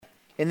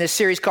in this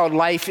series called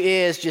Life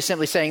Is, just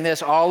simply saying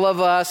this: all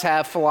of us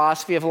have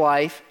philosophy of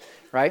life,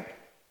 right?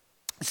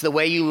 It's the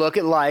way you look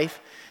at life.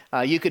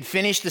 You could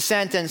finish the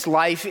sentence,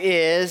 life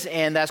is,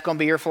 and that's going to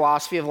be your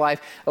philosophy of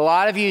life. A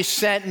lot of you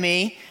sent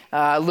me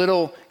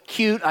little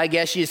cute, I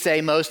guess you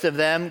say, most of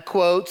them,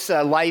 quotes,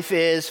 life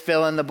is,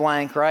 fill in the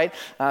blank, right?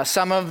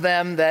 Some of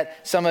them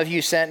that some of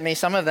you sent me,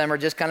 some of them are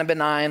just kind of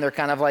benign. They're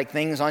kind of like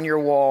things on your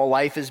wall.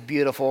 Life is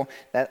beautiful.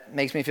 That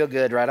makes me feel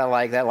good, right? I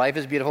like that. Life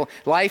is beautiful.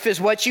 Life is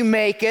what you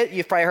make it.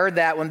 You've probably heard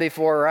that one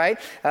before, right?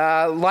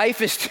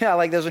 Life is, I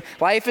like this one.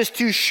 Life is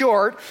too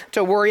short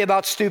to worry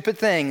about stupid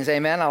things.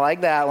 Amen. I like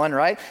that one,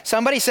 right?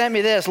 Somebody sent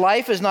me this.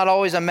 Life is not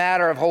always a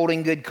matter of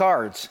holding good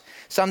cards.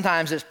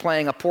 Sometimes it's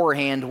playing a poor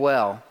hand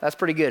well. That's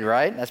pretty good,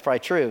 right? That's probably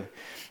true.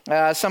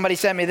 Somebody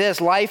sent me this.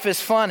 Life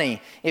is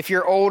funny. If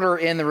you're older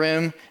in the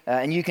room,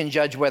 and you can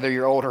judge whether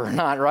you're older or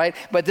not, right?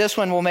 But this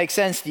one will make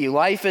sense to you.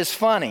 Life is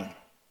funny.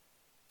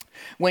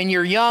 When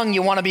you're young,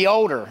 you want to be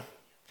older.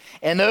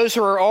 And those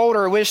who are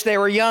older wish they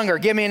were younger.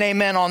 Give me an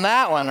amen on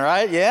that one,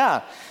 right?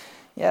 Yeah.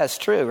 Yeah, it's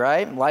true,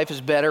 right? Life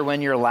is better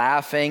when you're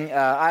laughing.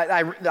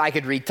 I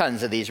could read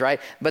tons of these, right?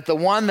 But the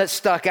one that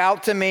stuck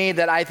out to me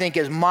that I think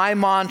is my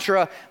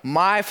mantra,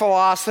 my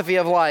philosophy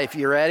of life.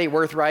 You ready?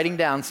 Worth writing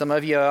down. Some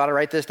of you ought to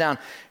write this down.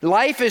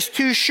 Life is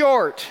too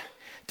short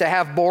to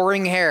have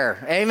boring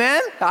hair.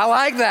 Amen? I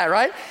like that,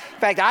 right? In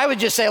fact, I would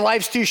just say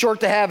life's too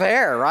short to have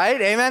hair, right?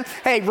 Amen?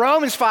 Hey,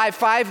 Romans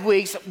 5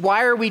 weeks.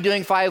 Why are we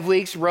doing 5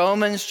 weeks?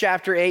 Romans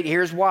chapter 8,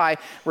 here's why.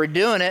 We're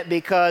doing it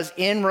because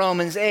in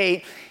Romans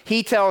 8,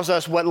 he tells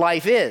us what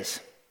life is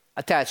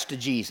attached to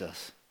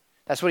Jesus.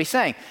 That's what he's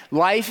saying.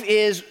 Life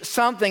is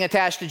something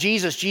attached to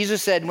Jesus.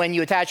 Jesus said, when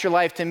you attach your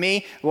life to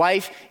me,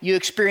 life, you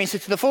experience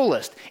it to the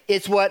fullest.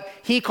 It's what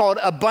he called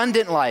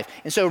abundant life.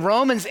 And so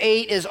Romans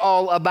 8 is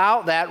all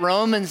about that.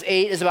 Romans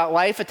 8 is about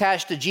life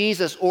attached to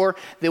Jesus, or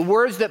the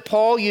words that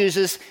Paul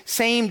uses,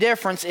 same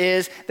difference,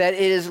 is that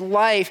it is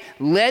life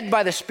led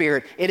by the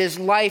Spirit. It is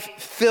life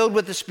filled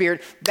with the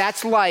Spirit.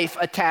 That's life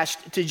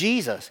attached to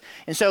Jesus.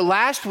 And so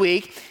last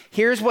week,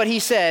 here's what he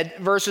said,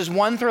 verses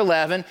 1 through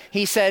 11.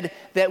 He said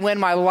that when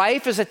my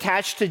life is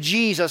attached to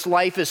Jesus,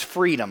 life is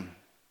freedom.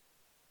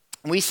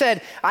 We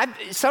said,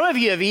 some of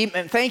you have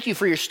even, thank you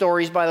for your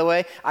stories, by the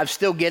way. I'm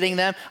still getting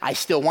them. I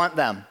still want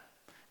them.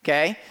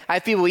 Okay? I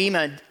have people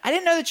email, I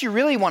didn't know that you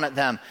really wanted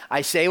them.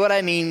 I say what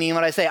I mean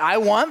what I say. I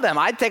want them.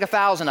 I'd take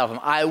 1,000 of them.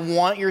 I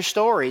want your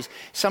stories.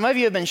 Some of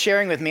you have been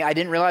sharing with me, I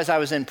didn't realize I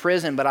was in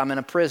prison, but I'm in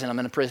a prison. I'm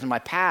in a prison of my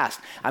past.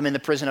 I'm in the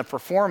prison of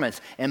performance.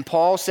 And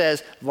Paul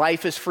says,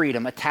 life is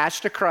freedom.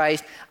 Attached to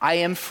Christ, I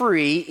am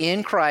free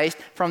in Christ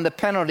from the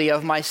penalty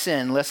of my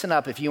sin. Listen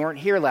up. If you weren't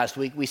here last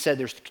week, we said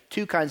there's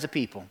two kinds of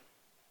people.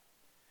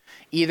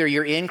 Either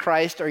you're in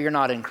Christ or you're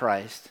not in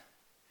Christ.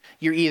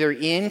 You're either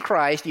in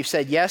Christ, you've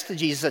said yes to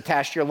Jesus,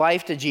 attached your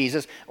life to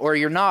Jesus, or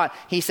you're not.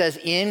 He says,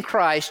 in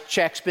Christ,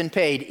 check's been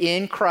paid.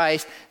 In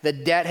Christ, the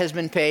debt has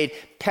been paid.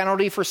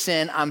 Penalty for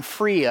sin, I'm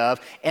free of.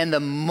 And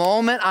the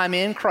moment I'm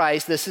in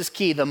Christ, this is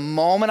key, the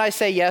moment I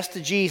say yes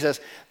to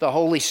Jesus, the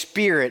Holy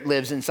Spirit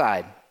lives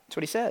inside. That's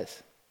what he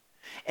says.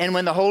 And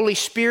when the Holy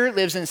Spirit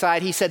lives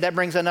inside, he said that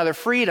brings another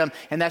freedom,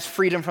 and that's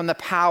freedom from the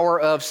power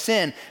of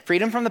sin.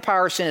 Freedom from the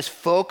power of sin is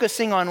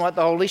focusing on what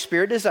the Holy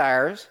Spirit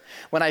desires.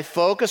 When I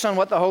focus on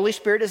what the Holy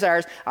Spirit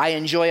desires, I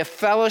enjoy a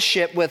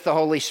fellowship with the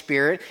Holy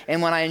Spirit.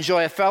 And when I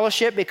enjoy a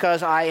fellowship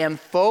because I am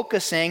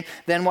focusing,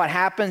 then what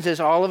happens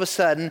is all of a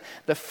sudden,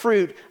 the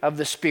fruit of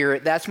the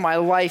Spirit, that's my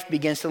life,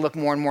 begins to look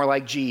more and more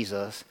like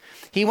Jesus.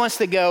 He wants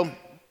to go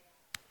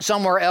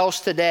somewhere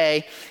else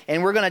today,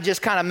 and we're going to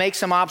just kind of make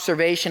some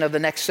observation of the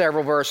next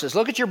several verses.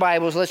 Look at your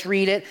Bibles, let's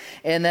read it,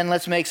 and then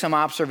let's make some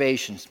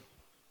observations.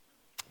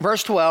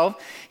 Verse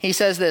 12, he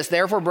says this,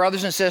 therefore,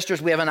 brothers and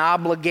sisters, we have an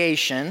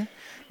obligation,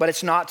 but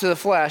it's not to the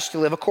flesh to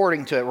live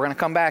according to it. We're going to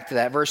come back to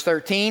that. Verse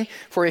 13,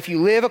 for if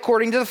you live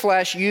according to the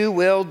flesh, you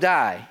will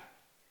die.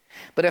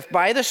 But if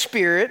by the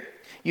Spirit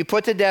you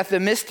put to death the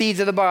misdeeds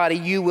of the body,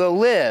 you will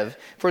live.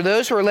 For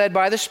those who are led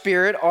by the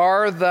Spirit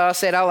are the,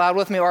 say it out loud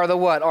with me, are the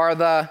what? Are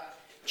the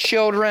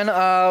children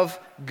of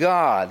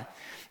God.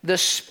 The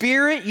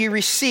Spirit you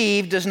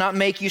receive does not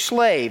make you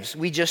slaves.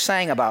 We just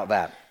sang about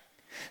that.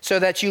 So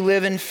that you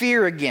live in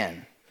fear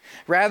again.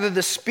 Rather,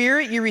 the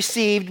Spirit you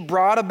received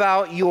brought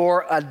about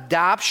your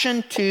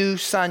adoption to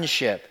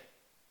sonship.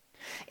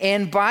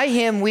 And by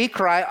him we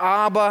cry,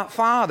 Abba,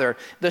 Father.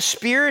 The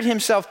Spirit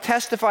himself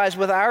testifies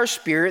with our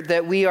spirit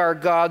that we are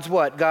God's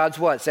what? God's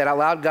what? Say it out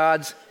loud.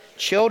 God's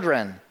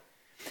children.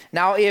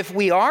 Now, if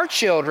we are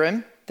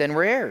children, then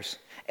we're heirs.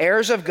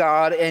 Heirs of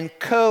God and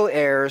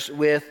co-heirs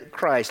with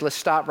Christ. Let's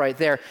stop right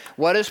there.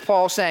 What is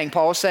Paul saying?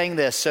 Paul is saying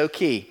this, so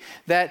key,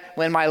 that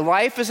when my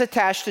life is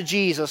attached to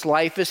Jesus,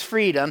 life is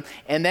freedom.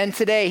 And then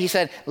today he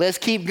said, let's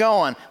keep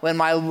going. When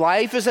my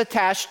life is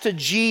attached to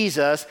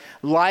Jesus,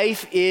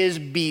 life is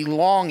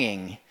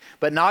belonging.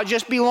 But not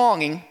just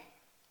belonging.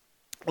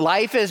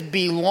 Life is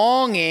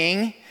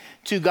belonging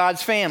to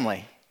God's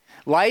family.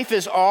 Life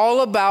is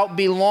all about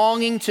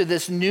belonging to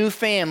this new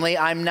family.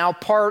 I'm now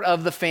part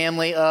of the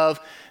family of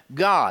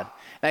God.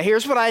 Now,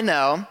 here's what I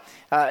know.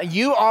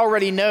 You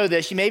already know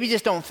this. You maybe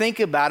just don't think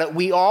about it.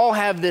 We all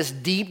have this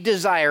deep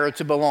desire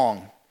to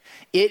belong.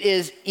 It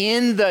is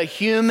in the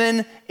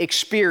human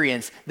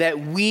experience that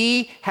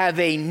we have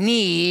a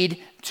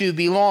need to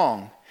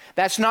belong.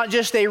 That's not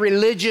just a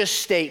religious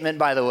statement,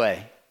 by the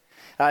way.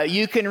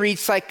 You can read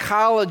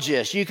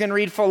psychologists, you can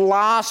read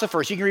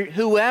philosophers, you can read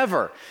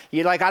whoever.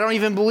 You're like, I don't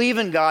even believe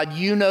in God.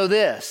 You know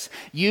this.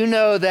 You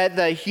know that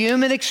the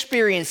human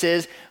experience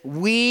is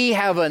we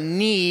have a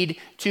need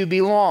to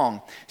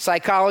belong.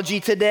 Psychology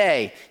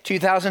Today,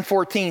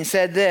 2014,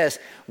 said this: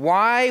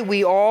 why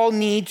we all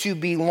need to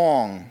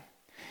belong.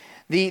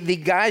 The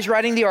guys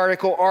writing the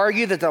article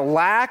argue that the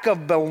lack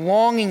of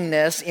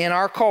belongingness in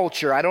our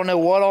culture, I don't know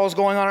what all is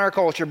going on in our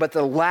culture, but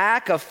the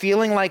lack of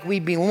feeling like we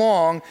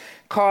belong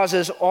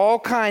causes all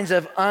kinds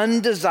of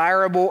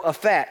undesirable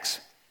effects,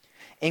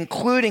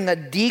 including a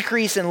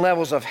decrease in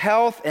levels of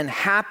health and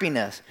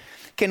happiness.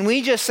 Can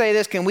we just say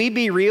this? Can we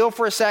be real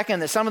for a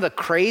second that some of the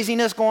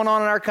craziness going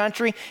on in our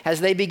country,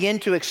 as they begin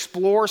to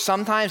explore,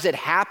 sometimes it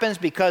happens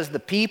because the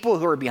people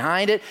who are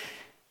behind it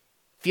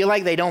feel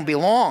like they don't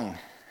belong.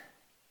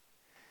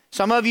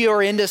 Some of you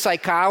are into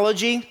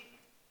psychology,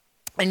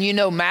 and you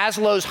know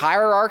Maslow's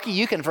hierarchy.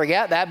 You can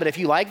forget that, but if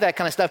you like that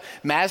kind of stuff,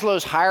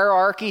 Maslow's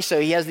hierarchy, so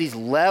he has these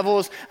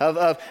levels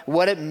of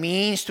what it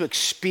means to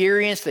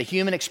experience the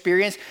human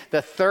experience.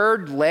 The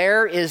third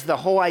layer is the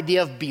whole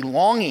idea of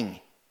belonging.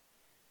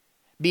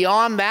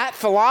 Beyond that,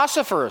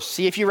 philosophers.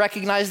 See if you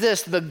recognize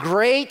this. The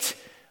great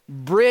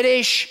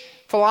British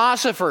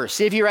philosophers.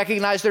 See if you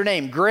recognize their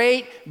name.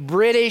 Great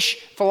British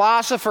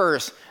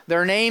philosophers.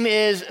 Their name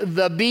is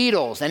the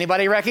Beatles.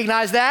 Anybody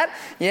recognize that?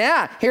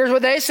 Yeah. Here's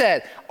what they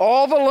said.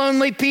 All the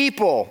lonely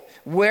people,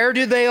 where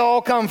do they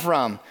all come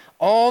from?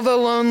 All the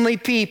lonely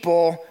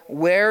people,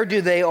 where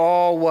do they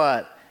all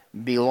what?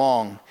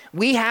 Belong.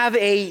 We have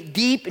a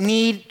deep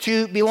need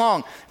to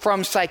belong.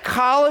 From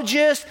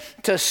psychologists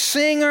to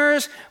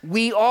singers,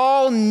 we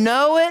all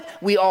know it.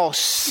 We all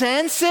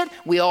sense it.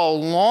 We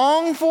all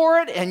long for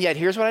it. And yet,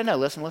 here's what I know.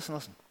 Listen.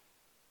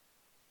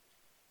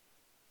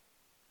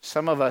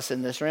 Some of us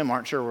in this room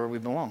aren't sure where we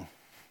belong.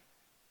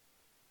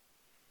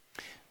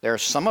 There are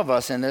some of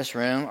us in this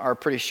room are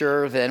pretty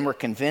sure then we're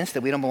convinced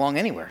that we don't belong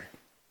anywhere.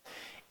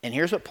 And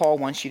here's what Paul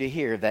wants you to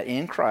hear, that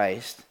in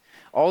Christ,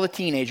 all the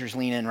teenagers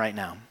lean in right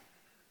now.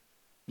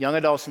 Young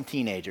adults and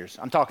teenagers.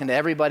 I'm talking to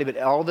everybody, but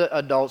all the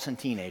adults and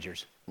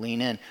teenagers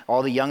lean in.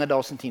 All the young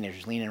adults and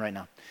teenagers lean in right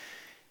now.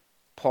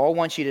 Paul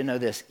wants you to know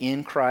this.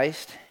 In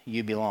Christ,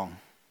 you belong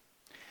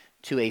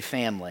to a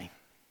family,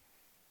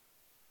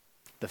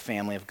 the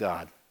family of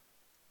God.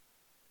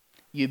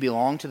 You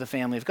belong to the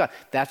family of God.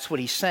 That's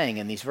what he's saying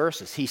in these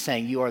verses. He's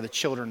saying you are the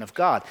children of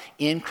God.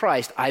 In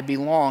Christ, I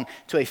belong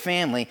to a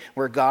family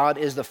where God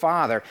is the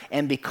Father.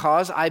 And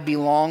because I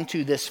belong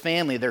to this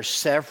family, there's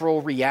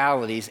several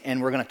realities,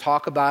 and we're going to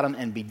talk about them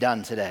and be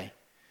done today.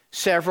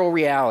 Several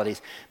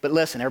realities. But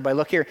listen, everybody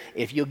look here.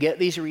 If you get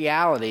these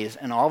realities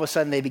and all of a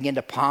sudden they begin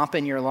to pop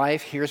in your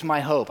life, here's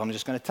my hope. I'm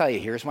just going to tell you,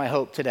 here's my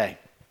hope today.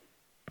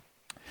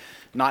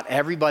 Not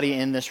everybody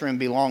in this room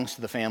belongs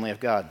to the family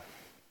of God.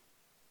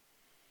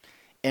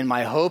 And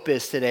my hope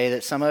is today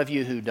that some of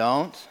you who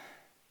don't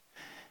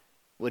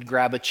would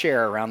grab a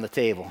chair around the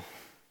table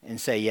and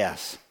say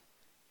yes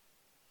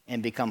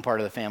and become part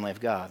of the family of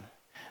God.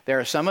 There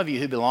are some of you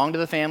who belong to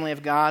the family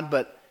of God,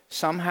 but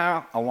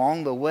somehow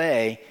along the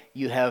way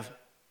you have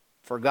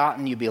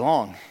forgotten you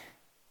belong.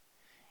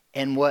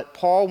 And what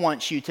Paul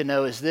wants you to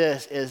know is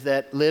this, is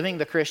that living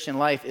the Christian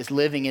life is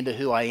living into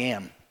who I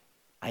am.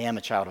 I am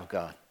a child of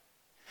God.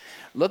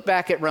 Look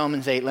back at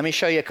Romans 8. Let me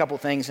show you a couple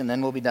things and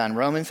then we'll be done.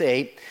 Romans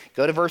 8,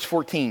 go to verse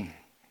 14.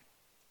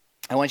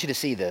 I want you to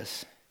see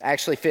this.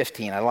 Actually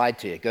 15, I lied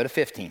to you. Go to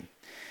 15.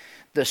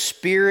 The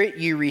Spirit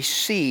you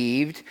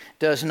received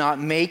does not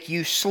make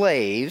you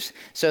slaves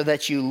so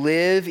that you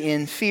live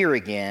in fear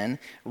again.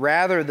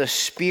 Rather, the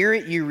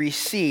Spirit you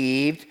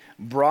received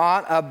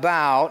brought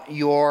about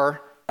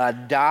your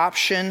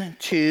adoption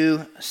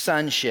to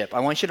sonship.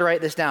 I want you to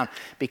write this down.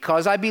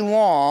 Because I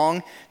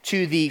belong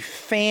to the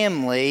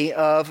family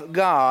of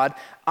God,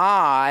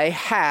 I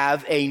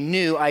have a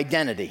new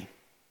identity.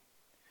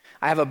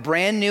 I have a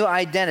brand new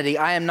identity.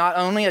 I am not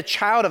only a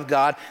child of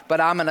God, but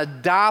I'm an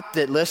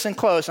adopted. Listen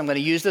close. I'm going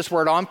to use this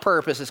word on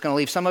purpose. It's going to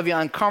leave some of you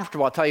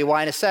uncomfortable. I'll tell you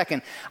why in a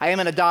second. I am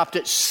an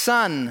adopted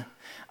son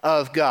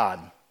of God.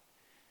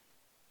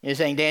 You're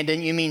saying, Dan,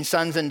 didn't you mean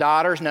sons and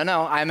daughters? No,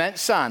 I meant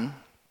son.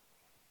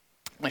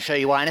 I'm going to show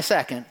you why in a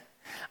second.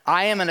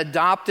 I am an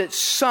adopted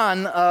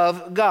son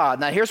of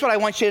God. Now, here's what I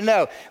want you to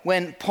know.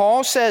 When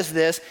Paul says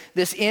this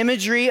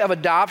imagery of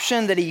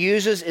adoption that he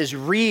uses is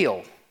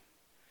real.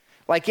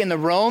 Like in the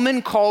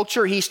Roman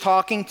culture he's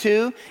talking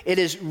to, it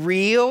is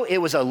real. It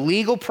was a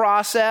legal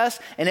process,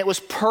 and it was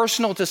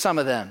personal to some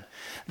of them.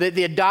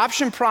 The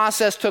adoption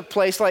process took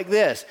place like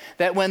this,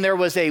 that when there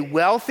was a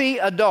wealthy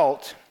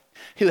adult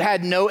who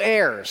had no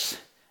heirs,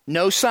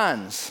 no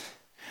sons,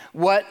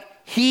 what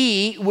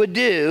he would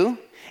do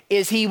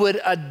is he would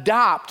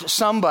adopt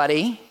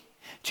somebody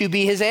to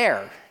be his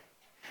heir,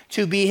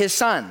 to be his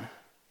son.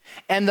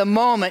 And the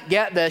moment,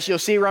 get this, you'll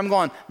see where I'm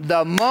going,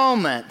 the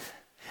moment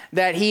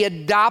that he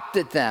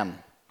adopted them,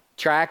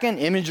 tracking,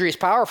 imagery is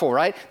powerful,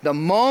 right? The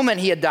moment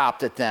he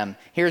adopted them,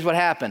 here's what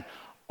happened.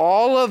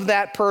 All of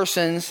that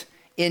person's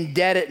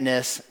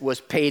indebtedness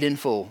was paid in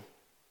full.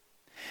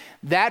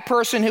 That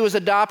person who was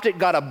adopted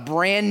got a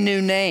brand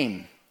new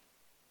name.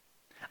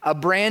 A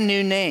brand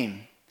new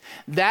name.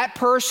 That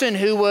person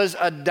who was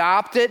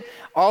adopted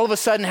all of a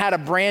sudden had a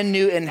brand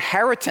new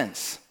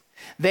inheritance.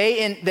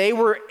 They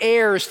were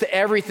heirs to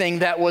everything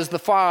that was the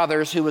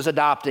Father's who was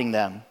adopting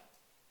them.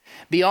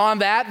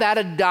 Beyond that, that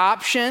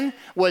adoption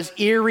was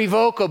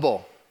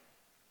irrevocable.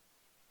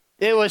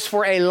 It was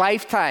for a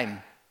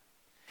lifetime.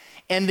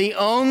 And the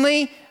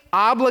only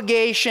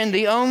obligation,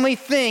 the only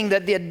thing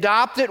that the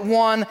adopted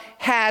one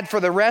had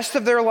for the rest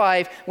of their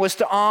life was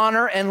to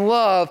honor and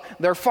love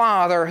their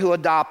father who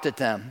adopted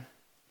them.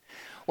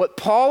 What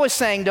Paul is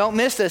saying, don't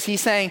miss this,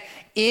 he's saying,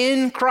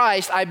 in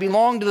Christ, I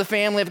belong to the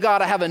family of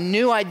God. I have a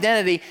new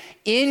identity.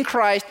 In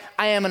Christ,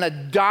 I am an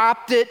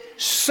adopted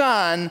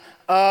son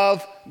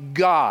of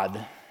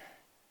God.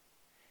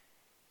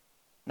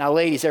 Now,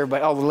 ladies,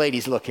 everybody, all the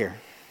ladies, look here.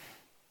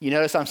 You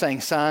notice I'm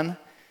saying son?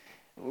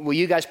 Will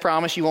you guys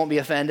promise you won't be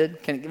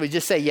offended? Can we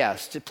just say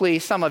yes?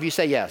 Please, some of you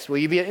say yes. Will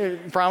you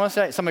promise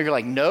that? Some of you are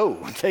like, no.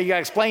 You got to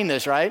explain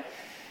this, right?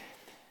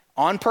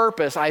 On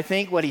purpose, I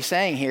think what he's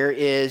saying here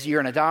is you're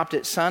an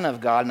adopted son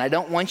of God, and I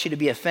don't want you to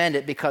be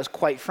offended because,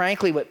 quite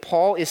frankly, what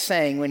Paul is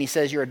saying when he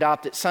says you're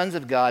adopted sons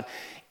of God,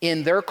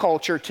 in their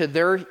culture, to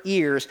their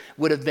ears,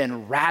 would have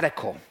been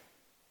radical.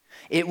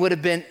 It would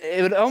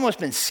have almost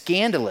been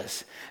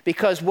scandalous,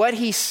 because what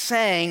he's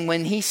saying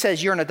when he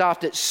says you're an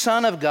adopted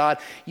son of God,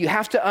 you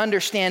have to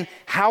understand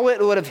how it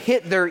would have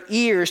hit their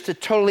ears to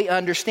totally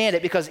understand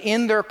it, because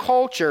in their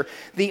culture,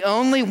 the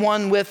only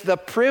one with the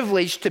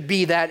privilege to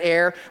be that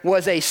heir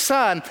was a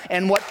son.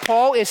 And what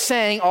Paul is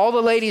saying, all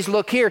the ladies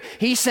look here,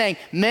 he's saying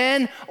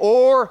men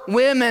or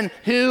women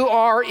who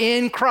are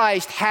in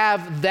Christ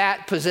have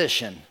that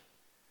position.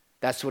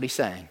 That's what he's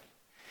saying.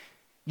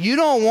 You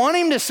don't want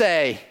him to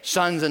say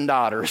sons and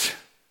daughters,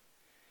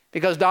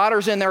 because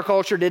daughters in their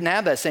culture didn't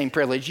have that same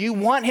privilege. You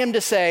want him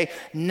to say,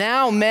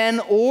 now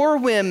men or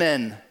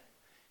women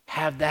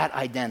have that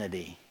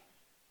identity.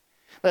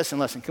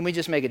 Listen, can we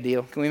just make a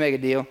deal? Can we make a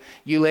deal?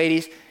 You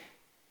ladies,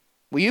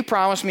 will you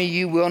promise me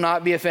you will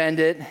not be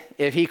offended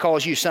if he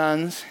calls you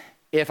sons?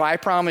 If I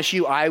promise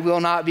you I will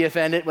not be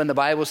offended when the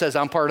Bible says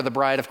I'm part of the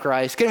bride of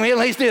Christ? Can we at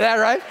least do that,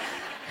 right?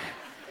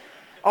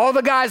 All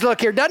the guys,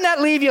 look here. Doesn't that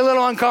leave you a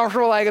little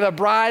uncomfortable, like the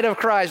bride of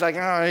Christ? Like,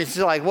 oh, it's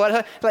like,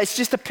 what? It's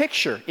just a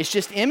picture. It's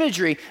just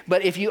imagery.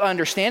 But if you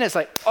understand it, it's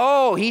like,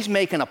 oh, he's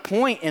making a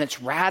point, and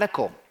it's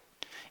radical.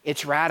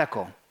 It's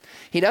radical.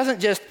 He doesn't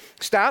just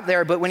stop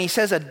there, but when he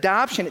says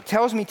adoption, it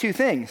tells me two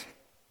things.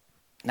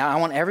 Now, I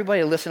want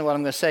everybody to listen to what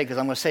I'm going to say, because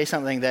I'm going to say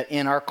something that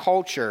in our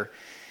culture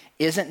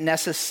isn't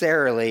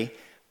necessarily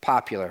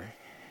popular.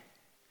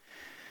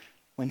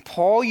 When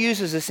Paul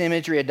uses this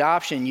imagery,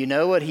 adoption, you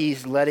know what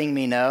he's letting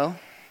me know?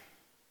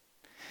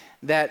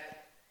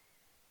 That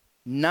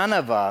none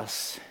of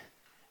us,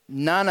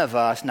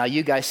 now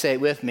you guys say it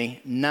with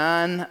me,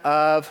 none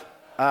of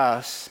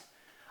us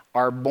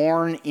are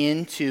born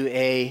into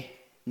a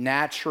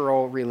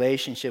natural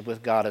relationship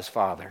with God as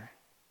Father.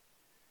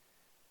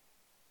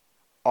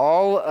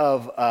 All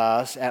of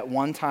us at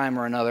one time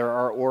or another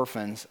are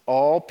orphans.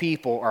 All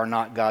people are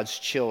not God's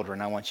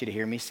children. I want you to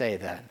hear me say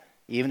that.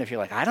 Even if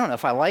you're like, I don't know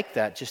if I like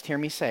that, just hear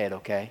me say it,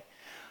 okay?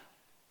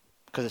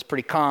 Because it's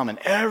pretty common.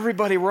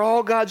 Everybody, we're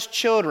all God's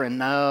children.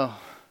 No.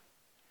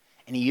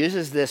 And he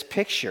uses this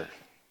picture.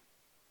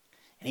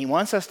 And he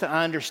wants us to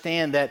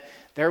understand that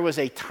there was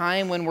a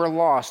time when we're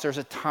lost. There's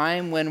a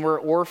time when we're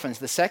orphans.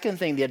 The second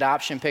thing the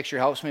adoption picture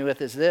helps me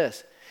with is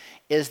this,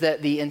 is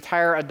that the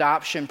entire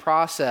adoption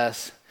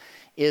process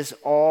is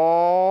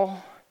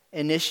all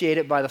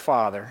initiated by the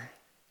Father.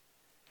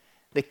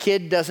 The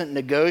kid doesn't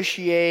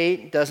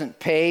negotiate, doesn't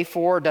pay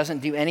for,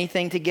 doesn't do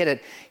anything to get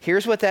it.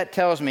 Here's what that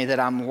tells me,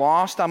 that I'm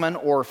lost, I'm an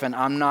orphan,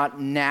 I'm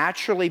not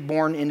naturally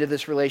born into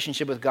this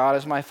relationship with God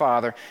as my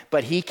Father,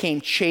 but he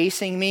came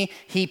chasing me,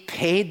 he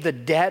paid the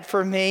debt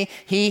for me,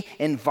 he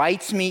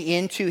invites me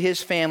into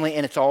his family,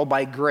 and it's all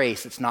by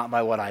grace, it's not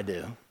by what I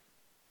do.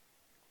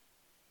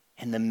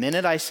 And the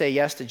minute I say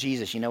yes to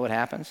Jesus, you know what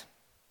happens?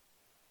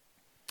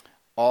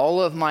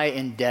 All of my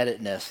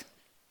indebtedness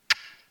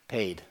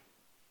paid.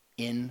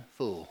 In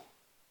full.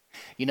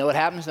 You know what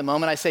happens the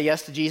moment I say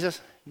yes to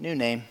Jesus? New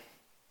name,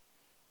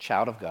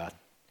 child of God.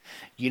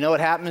 You know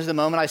what happens the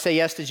moment I say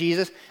yes to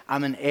Jesus?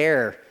 I'm an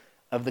heir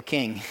of the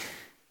King.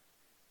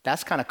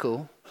 That's kind of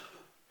cool.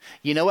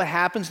 You know what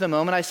happens the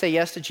moment I say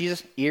yes to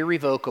Jesus?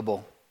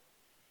 Irrevocable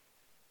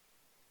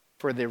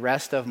for the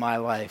rest of my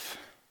life.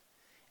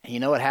 And you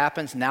know what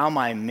happens? Now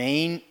my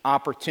main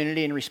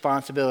opportunity and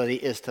responsibility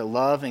is to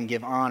love and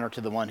give honor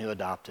to the one who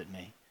adopted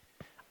me.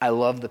 I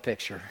love the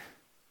picture.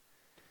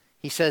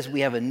 He says we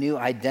have a new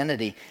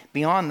identity.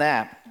 Beyond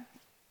that,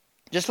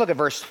 just look at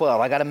verse 12.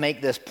 I got to make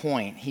this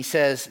point. He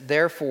says,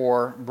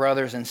 therefore,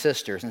 brothers and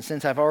sisters, and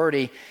since I've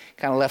already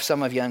kind of left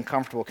some of you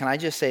uncomfortable, can I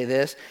just say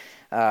this?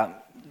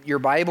 Your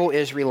Bible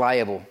is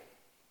reliable.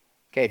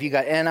 Okay, if you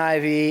got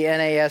NIV,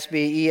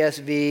 NASB,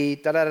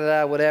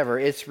 ESV, whatever,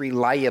 it's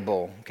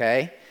reliable,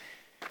 okay?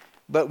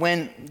 But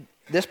when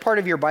this part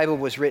of your Bible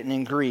was written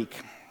in Greek,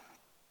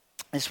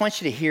 I just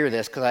want you to hear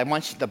this because I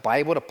want the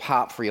Bible to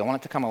pop for you. I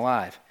want it to come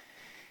alive.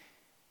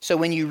 So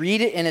when you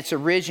read it in its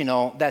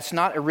original, that's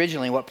not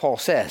originally what Paul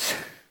says.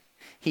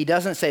 He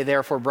doesn't say,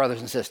 therefore, brothers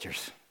and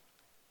sisters.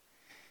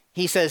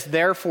 He says,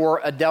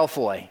 therefore,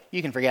 adelphoi.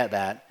 You can forget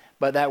that,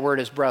 but that word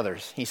is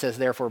brothers. He says,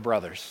 therefore,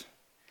 brothers.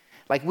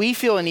 Like we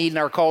feel a need in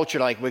our culture,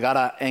 like we got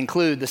to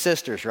include the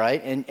sisters, right?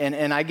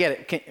 And I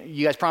get it.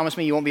 You guys promise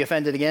me you won't be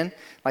offended again?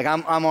 Like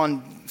I'm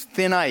on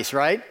thin ice,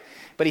 right?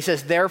 But he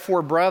says,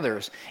 therefore,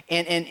 brothers.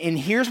 And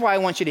here's why I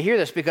want you to hear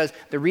this, because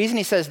the reason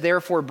he says,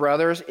 therefore,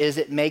 brothers, is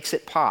it makes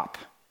it pop.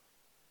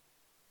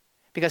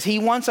 Because he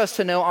wants us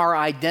to know our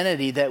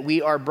identity, that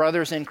we are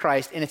brothers in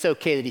Christ. And it's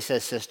okay that he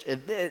says sister.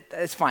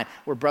 It's fine.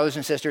 We're brothers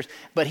and sisters.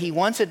 But he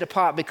wants it to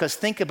pop because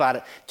think about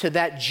it. To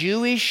that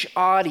Jewish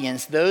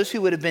audience, those who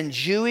would have been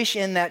Jewish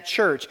in that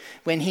church,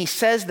 when he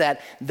says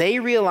that, they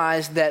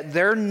realized that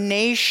their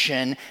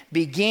nation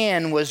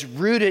was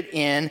rooted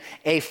in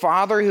a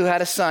father who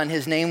had a son.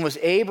 His name was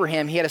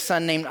Abraham. He had a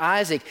son named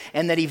Isaac.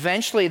 And that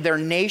eventually their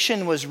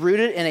nation was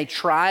rooted in a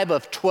tribe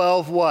of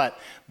 12 what?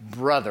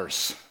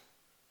 Brothers.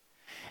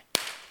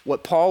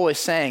 What Paul was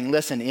saying,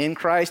 listen, in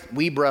Christ,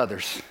 we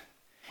brothers.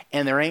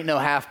 And there ain't no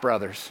half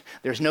brothers.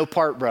 There's no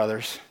part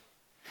brothers.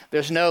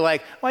 There's no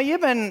like, well, you've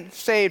been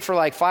saved for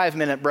like 5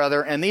 minutes,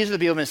 brother, and these are the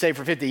people who've been saved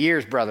for 50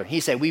 years, brother. He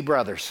said, we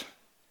brothers.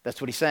 That's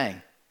what he's saying.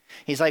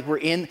 He's like, we're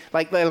in,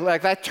 like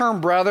that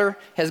term brother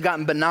has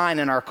gotten benign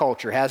in our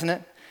culture, hasn't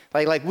it?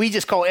 Like we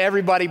just call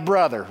everybody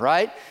brother,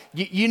 right?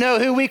 You know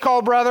who we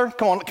call brother?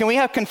 Come on, can we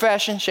have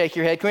confession? Shake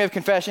your head. Can we have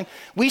confession?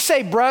 We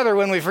say brother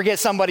when we forget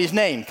somebody's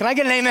name. Can I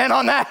get an amen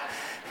on that?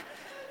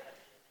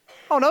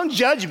 Oh, don't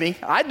judge me.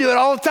 I do it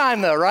all the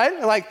time though,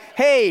 right? Like,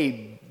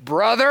 hey,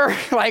 brother,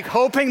 like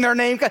hoping their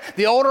name.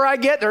 The older I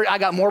get, I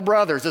got more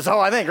brothers. That's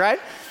all I think, right?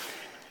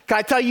 Can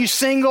I tell you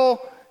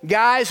single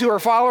guys who are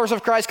followers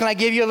of Christ, can I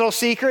give you a little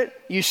secret?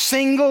 You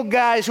single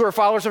guys who are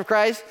followers of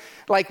Christ,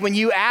 like when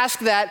you ask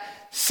that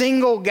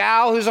single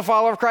gal who's a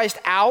follower of Christ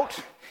out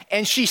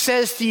and she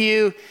says to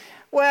you,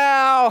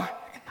 well,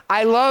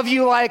 I love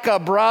you like a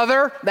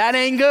brother, that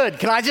ain't good.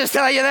 Can I just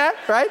tell you that,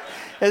 right?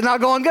 It's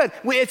not going good.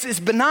 It's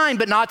benign,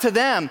 but not to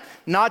them.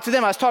 Not to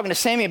them. I was talking to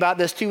Sammy about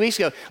this 2 weeks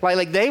ago.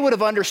 Like they would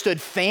have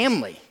understood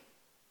family.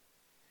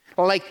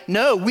 Or like,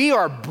 no, we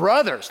are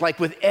brothers. Like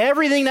with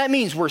everything that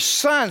means, we're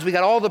sons. We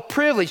got all the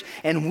privilege,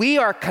 and we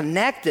are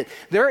connected.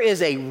 There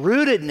is a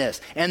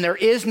rootedness, and there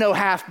is no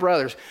half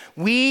brothers.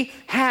 We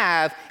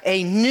have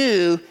a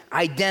new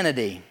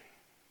identity.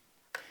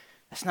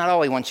 That's not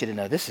all he wants you to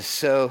know. This is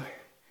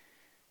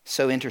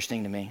so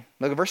interesting to me.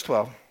 Look at verse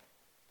 12.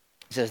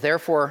 It says,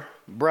 therefore,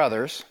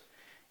 brothers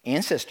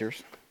and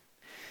sisters,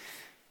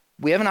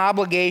 we have an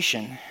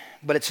obligation,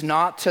 but it's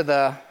not to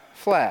the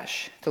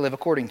flesh to live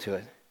according to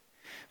it.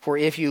 For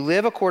if you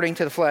live according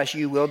to the flesh,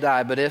 you will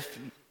die. But if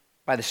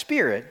by the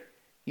Spirit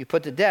you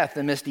put to death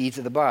the misdeeds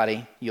of the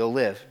body, you'll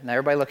live. Now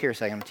everybody look here a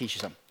second. I'm going to teach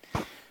you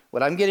something.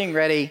 What I'm getting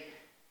ready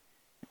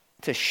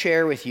to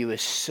share with you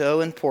is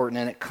so important,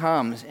 and it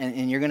comes,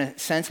 and you're going to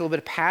sense a little bit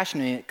of passion,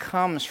 and it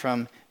comes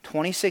from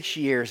 26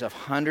 years of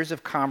hundreds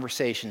of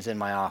conversations in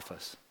my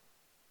office.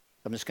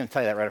 I'm just going to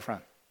tell you that right up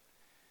front.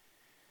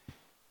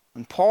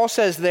 When Paul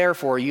says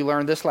therefore, you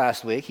learned this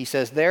last week, he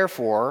says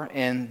therefore,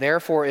 and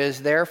therefore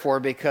is therefore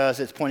because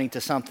it's pointing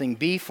to something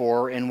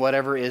before, and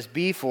whatever is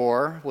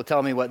before will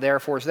tell me what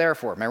therefore is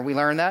therefore. Remember we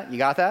learned that? You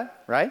got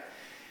that? Right?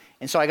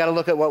 And so I got to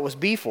look at what was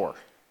before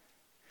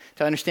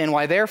to understand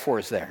why therefore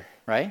is there,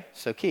 right?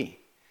 So key.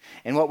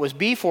 And what was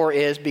before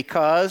is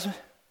because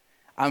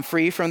I'm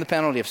free from the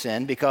penalty of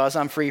sin, because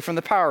I'm free from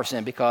the power of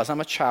sin, because I'm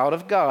a child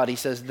of God. He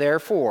says,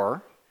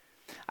 therefore,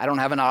 I don't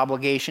have an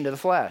obligation to the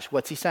flesh.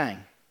 What's he saying?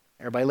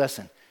 Everybody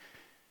listen.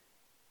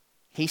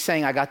 He's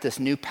saying I got this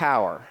new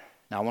power.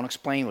 Now I want to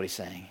explain what he's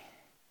saying.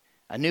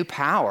 A new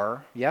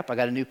power. Yep, I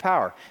got a new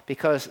power.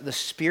 Because the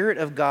Spirit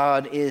of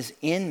God is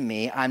in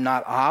me, I'm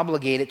not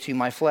obligated to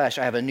my flesh.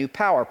 I have a new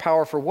power.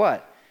 Power for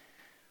what?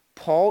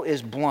 Paul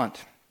is blunt.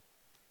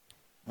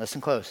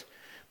 Listen close.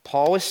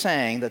 Paul is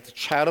saying that the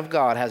child of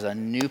God has a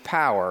new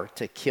power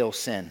to kill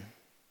sin.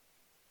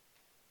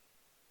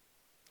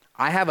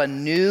 I have a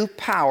new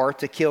power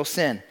to kill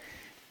sin.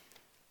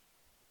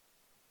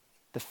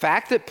 The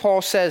fact that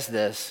Paul says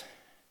this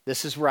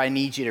is where I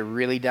need you to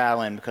really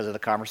dial in because of the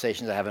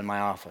conversations I have in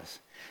my office.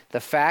 The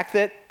fact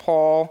that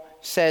Paul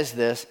says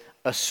this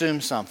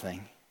assumes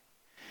something.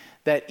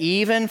 That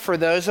even for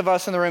those of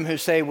us in the room who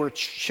say we're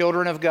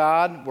children of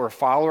God, we're a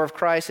follower of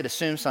Christ, it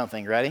assumes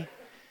something. Ready?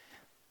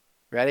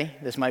 Ready?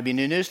 This might be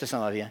new news to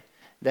some of you.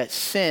 That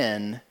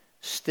sin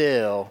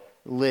still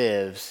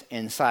lives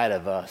inside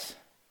of us.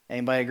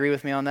 Anybody agree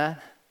with me on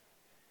that?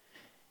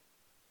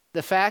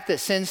 The fact that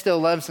sin still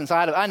lives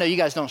inside of, I know you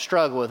guys don't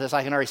struggle with this.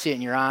 I can already see it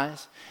in your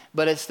eyes.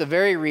 But it's the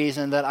very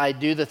reason that I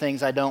do the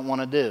things I don't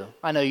want to do.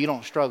 I know you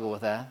don't struggle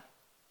with that.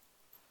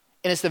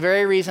 And it's the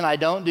very reason I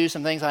don't do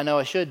some things I know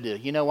I should do.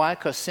 You know why?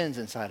 Because sin's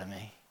inside of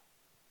me.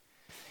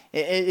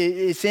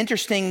 It's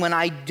interesting when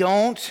I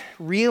don't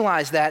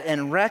realize that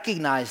and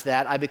recognize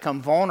that, I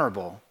become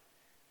vulnerable.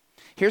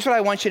 Here's what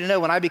I want you to know.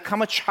 When I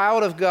become a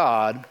child of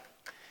God,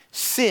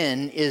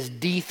 sin is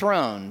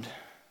dethroned.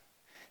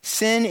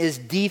 Sin is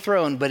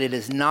dethroned, but it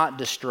is not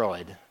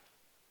destroyed.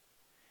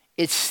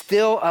 It's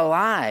still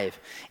alive.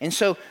 And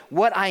so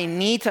what I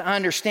need to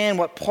understand,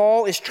 what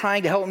Paul is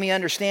trying to help me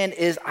understand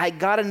is I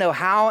got to know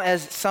how,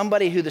 as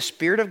somebody who the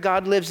Spirit of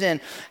God lives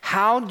in,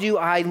 how do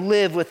I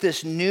live with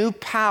this new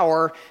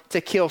power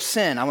to kill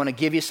sin? I want to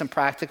give you some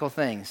practical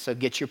things, so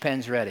get your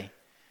pens ready.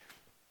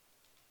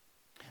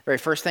 Very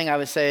first thing I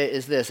would say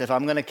is this. If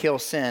I'm going to kill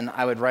sin,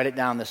 I would write it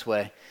down this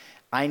way.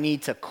 I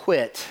need to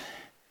quit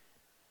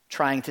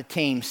trying to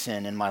tame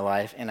sin in my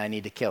life, and I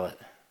need to kill it.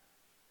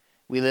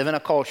 We live in a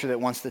culture that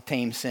wants to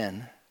tame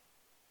sin.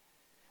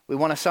 We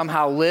want to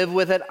somehow live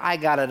with it. I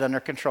got it under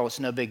control.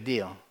 It's no big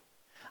deal.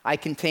 I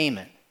can tame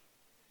it.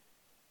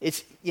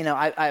 It's,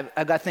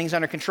 I've got things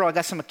under control. I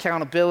got some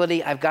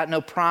accountability. I've got no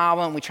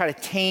problem. We try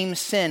to tame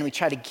sin. We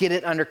try to get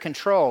it under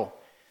control.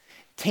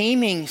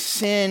 Taming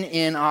sin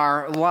in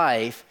our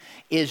life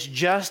is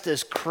just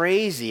as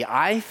crazy,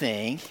 I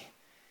think,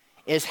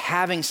 is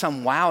having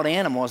some wild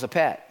animal as a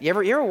pet. You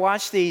ever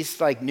watch these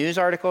news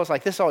articles?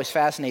 This always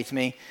fascinates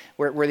me,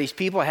 where these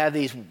people have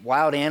these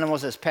wild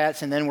animals as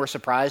pets, and then we're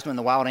surprised when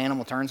the wild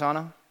animal turns on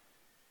them.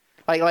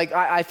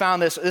 I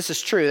found this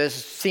is true. This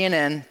is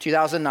CNN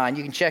 2009.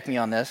 You can check me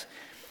on this.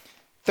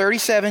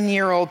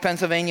 37-year-old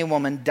Pennsylvania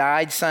woman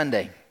died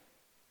Sunday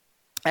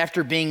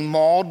after being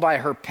mauled by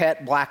her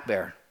pet black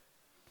bear,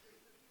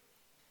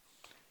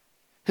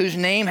 whose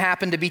name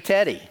happened to be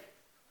Teddy.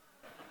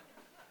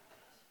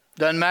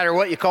 Doesn't matter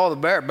what you call the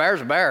bear,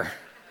 bear's a bear.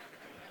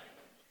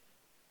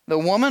 The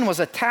woman was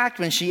attacked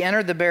when she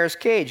entered the bear's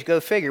cage. Go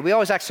figure. We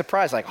always act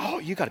surprised, oh,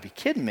 you got to be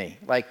kidding me.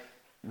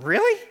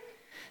 Really?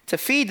 To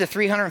feed the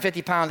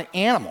 350-pound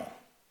animal.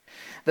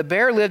 The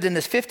bear lived in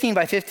this 15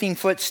 by 15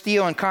 foot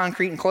steel and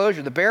concrete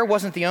enclosure. The bear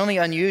wasn't the only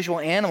unusual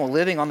animal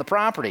living on the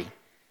property.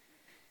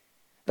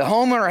 The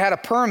homeowner had a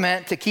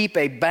permit to keep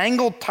a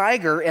Bengal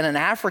tiger and an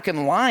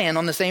African lion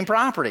on the same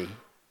property.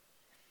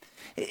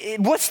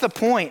 What's the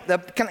point?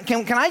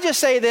 Can I just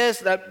say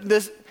this?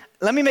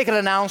 Let me make an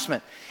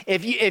announcement.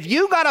 If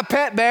you got a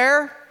pet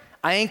bear,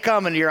 I ain't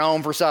coming to your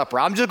home for supper.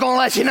 I'm just going to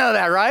let you know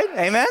that, right?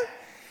 Amen?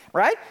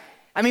 Right?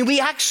 I mean, we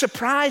act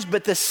surprised,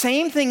 but the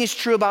same thing is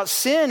true about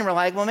sin. We're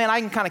like, well, man,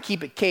 I can kind of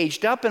keep it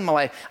caged up in my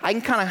life. I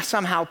can kind of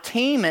somehow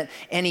tame it.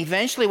 And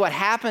eventually what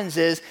happens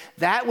is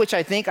that which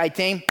I think I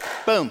tame,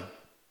 boom.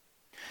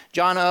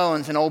 John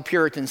Owens, an old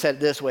Puritan, said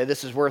it this way.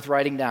 This is worth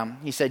writing down.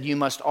 He said, you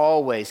must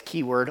always,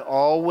 keyword,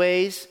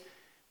 always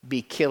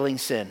be killing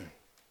sin,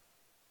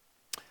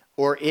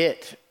 or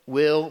it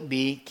will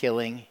be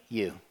killing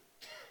you.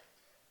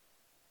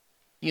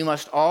 You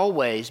must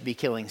always be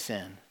killing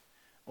sin,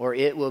 or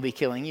it will be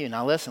killing you.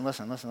 Now listen.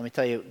 Let me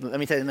tell you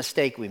the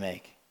mistake we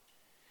make.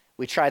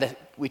 We try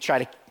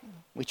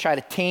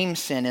to tame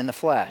sin in the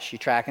flesh. You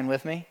tracking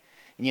with me?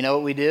 And you know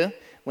what we do?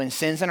 When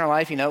sin's in our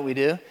life, you know what we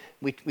do?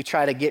 We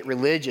try to get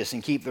religious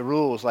and keep the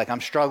rules. I'm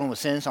struggling with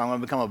sin, so I'm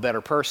going to become a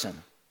better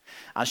person.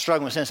 I'm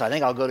struggling with sin, so I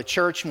think I'll go to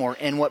church more.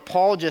 And what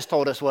Paul just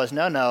told us was,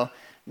 no,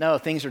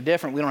 things are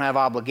different. We don't have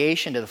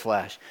obligation to the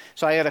flesh.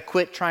 So I got to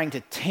quit trying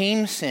to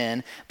tame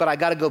sin, but I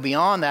got to go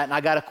beyond that, and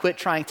I got to quit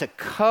trying to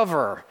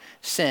cover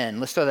sin.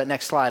 Let's throw that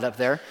next slide up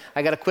there.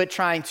 I got to quit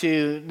trying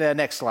to, the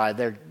next slide,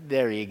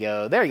 there you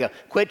go.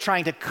 Quit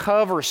trying to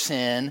cover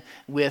sin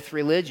with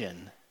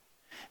religion.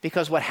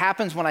 Because what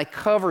happens when I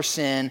cover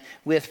sin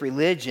with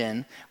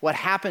religion, what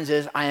happens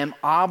is I am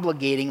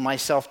obligating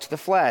myself to the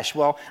flesh.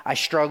 Well, I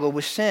struggle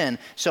with sin,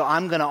 so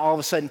I'm going to all of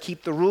a sudden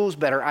keep the rules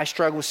better. I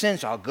struggle with sin,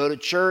 so I'll go to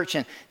church.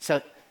 And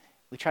so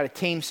we try to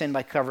tame sin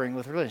by covering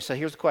with religion. So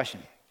here's the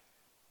question.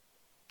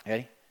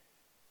 Ready?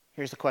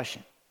 Here's the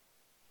question.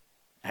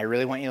 I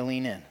really want you to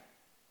lean in.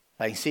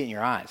 I can see it in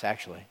your eyes,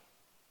 actually.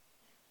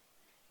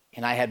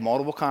 And I had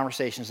multiple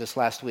conversations this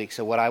last week,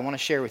 so what I want to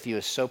share with you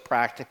is so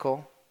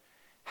practical.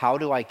 How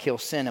do I kill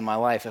sin in my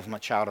life if I'm a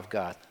child of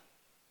God?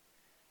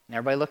 And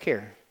everybody look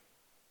here.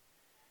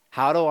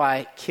 How do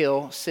I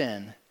kill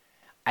sin?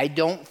 I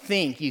don't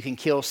think you can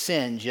kill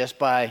sin just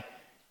by,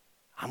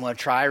 I'm going to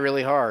try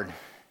really hard.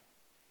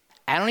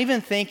 I don't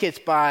even think it's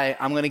by,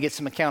 I'm going to get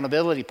some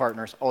accountability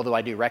partners, although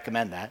I do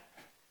recommend that.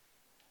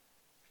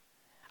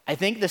 I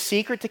think the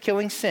secret to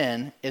killing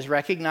sin is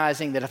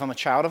recognizing that if I'm a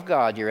child of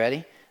God, you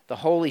ready? The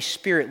Holy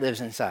Spirit lives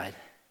inside.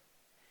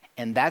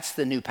 And that's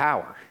the new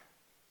power.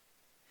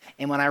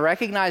 And when I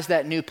recognize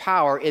that new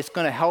power, it's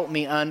going to help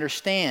me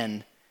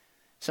understand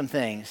some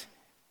things.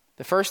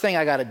 The first thing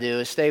I got to do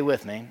is, stay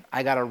with me,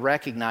 I got to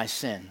recognize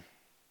sin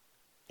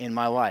in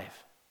my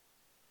life.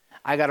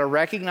 I got to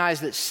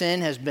recognize that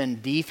sin has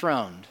been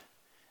dethroned.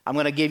 I'm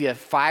going to give you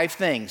 5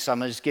 things. So I'm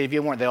going to just give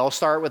you one. They all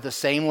start with the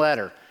same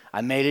letter.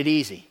 I made it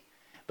easy.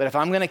 But if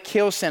I'm going to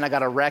kill sin, I got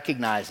to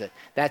recognize it.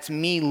 That's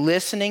me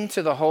listening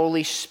to the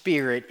Holy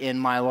Spirit in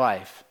my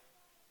life.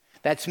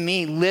 That's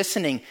me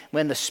listening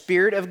when the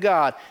Spirit of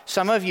God,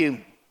 some of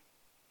you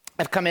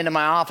have come into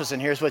my office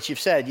and here's what you've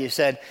said. You've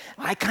said,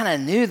 I kind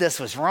of knew this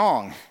was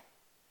wrong.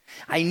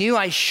 I knew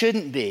I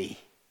shouldn't be.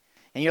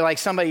 And you're like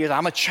somebody,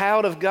 I'm a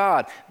child of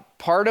God.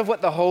 Part of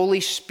what the Holy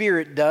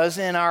Spirit does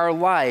in our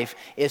life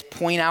is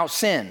point out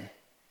sin.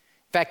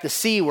 In fact, the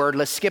C word,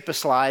 let's skip a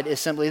slide, is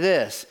simply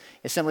this.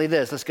 It's simply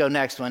this. Let's go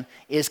next one,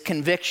 is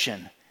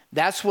conviction.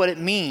 That's what it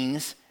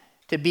means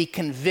to be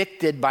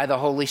convicted by the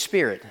Holy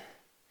Spirit.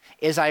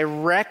 Is I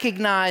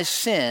recognize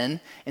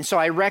sin, and so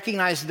I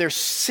recognize there's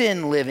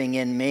sin living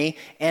in me,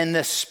 and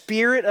the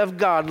Spirit of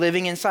God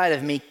living inside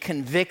of me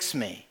convicts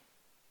me.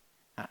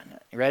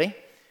 You ready?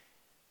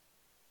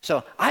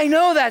 So, I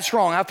know that's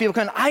wrong. How people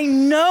come, I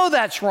know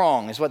that's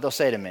wrong, is what they'll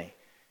say to me.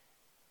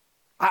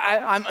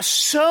 I'm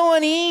so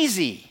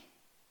uneasy.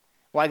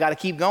 Well, I got to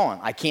keep going.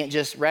 I can't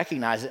just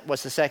recognize it.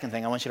 What's the second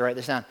thing? I want you to write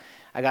this down.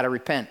 I got to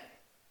repent.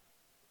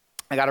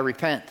 I got to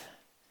repent.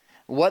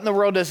 What in the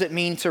world does it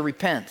mean to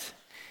repent?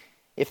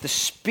 If the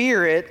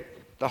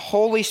Spirit, the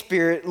Holy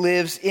Spirit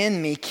lives in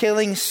me,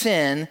 killing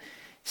sin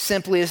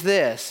simply is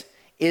this,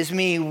 is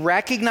me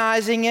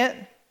recognizing it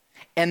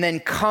and then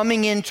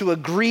coming into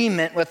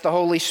agreement with the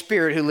Holy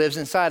Spirit who lives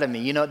inside of me.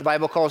 You know what the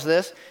Bible calls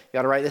this? You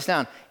got to write this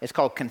down. It's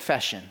called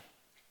confession.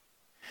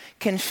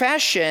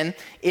 Confession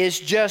is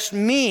just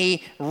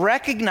me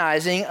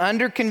recognizing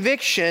under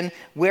conviction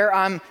where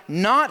I'm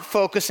not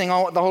focusing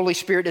on what the Holy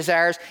Spirit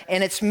desires,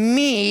 and it's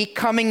me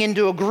coming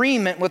into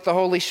agreement with the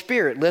Holy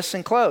Spirit.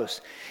 Listen close.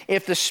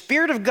 If the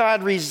Spirit of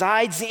God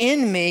resides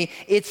in me,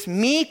 it's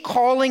me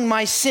calling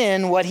my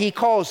sin what He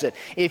calls it.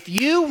 If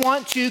you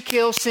want to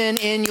kill sin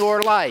in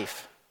your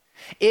life,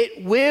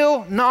 it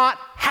will not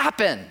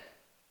happen.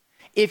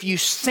 If you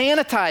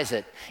sanitize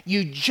it,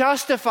 you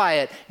justify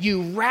it,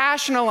 you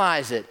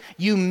rationalize it,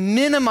 you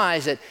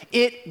minimize it,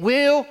 it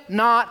will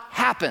not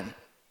happen.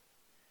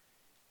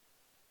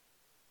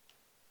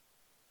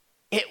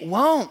 It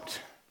won't.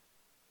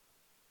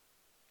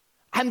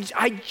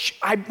 I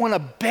want to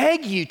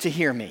beg you to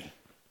hear me.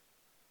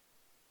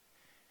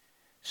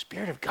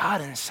 Spirit of God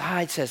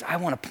inside says, I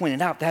want to point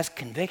it out. That's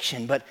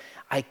conviction, but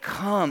I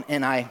come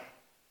and I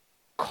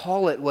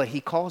call it what He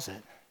calls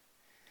it.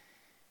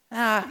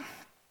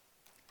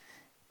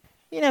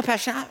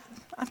 Pastor,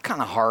 I'm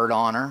kind of hard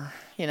on her.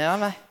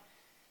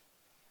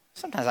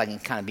 Sometimes I can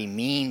kind of be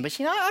mean, but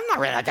I'm not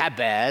really that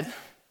bad.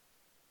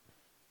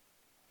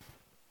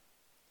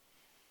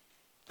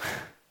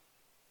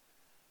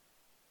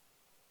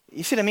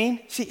 You see what I mean?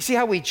 See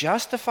how we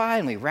justify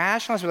and we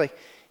rationalize? We're like,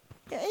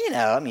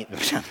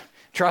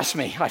 trust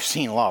me, I've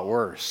seen a lot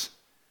worse.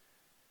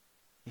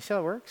 You see how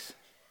it works?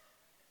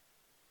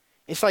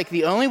 It's like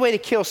the only way to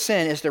kill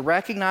sin is to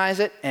recognize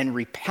it and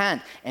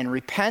repent. And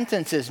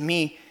repentance is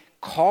me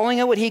calling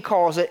it what He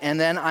calls it, and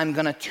then I'm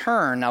going to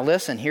turn. Now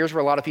listen, here's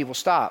where a lot of people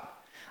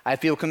stop. I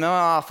have people come in my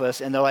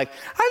office, and they're like,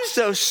 I'm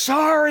so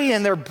sorry,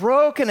 and they're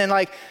broken, and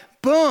like,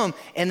 boom.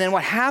 And then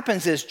what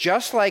happens is,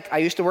 just like I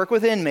used to work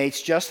with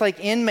inmates,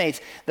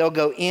 they'll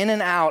go in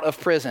and out of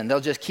prison. They'll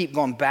just keep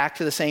going back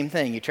to the same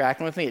thing. You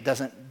tracking with me? It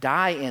doesn't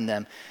die in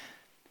them.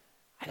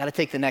 I got to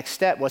take the next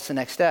step. What's the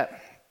next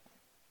step?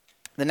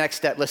 The next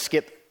step, let's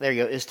skip, there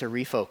you go, is to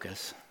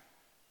refocus.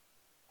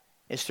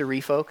 It's to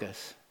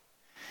refocus.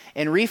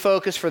 And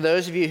refocus, for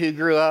those of you who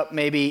grew up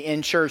maybe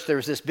in church, there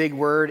was this big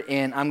word,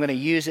 and I'm going to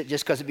use it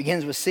just because it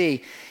begins with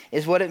C,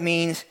 is what it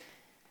means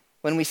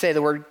when we say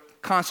the word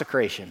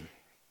consecration.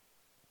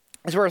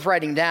 It's worth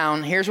writing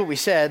down. Here's what we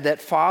said,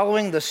 that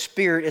following the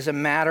Spirit is a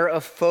matter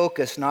of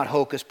focus, not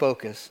hocus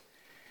pocus.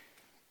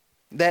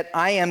 That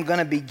I am going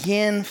to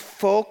begin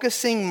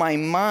focusing my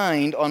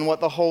mind on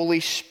what the Holy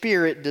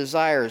Spirit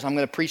desires. I'm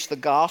going to preach the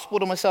gospel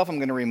to myself. I'm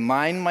going to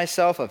remind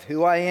myself of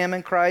who I am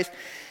in Christ.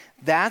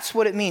 That's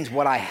what it means,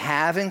 what I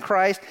have in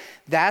Christ.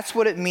 That's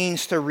what it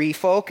means to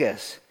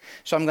refocus.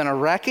 So I'm going to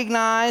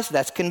recognize,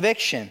 that's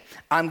conviction.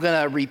 I'm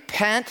going to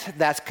repent,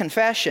 that's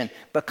confession.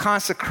 But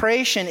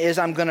consecration is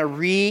I'm going to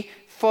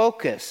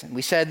refocus. And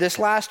we said this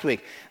last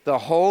week. The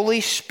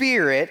Holy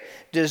Spirit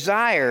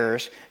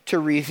desires to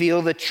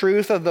reveal the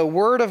truth of the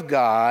Word of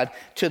God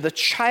to the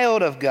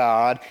child of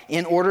God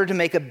in order to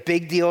make a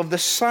big deal of the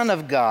Son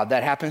of God.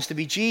 That happens to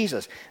be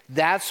Jesus.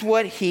 That's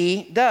what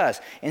He does.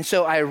 And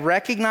so I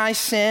recognize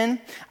sin,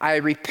 I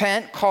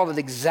repent, call it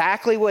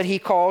exactly what He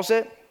calls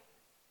it,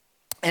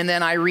 and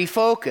then I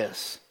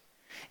refocus.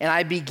 And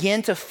I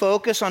begin to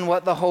focus on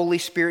what the Holy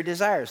Spirit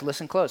desires.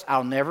 Listen close.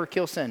 I'll never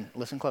kill sin.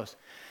 Listen close.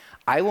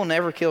 I will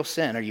never kill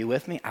sin. Are you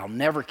with me? I'll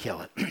never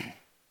kill it.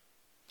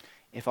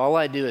 If all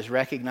I do is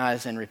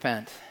recognize and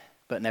repent,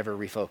 but never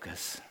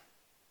refocus.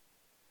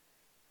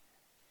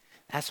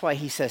 That's why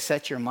He says,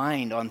 set your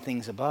mind on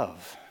things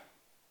above.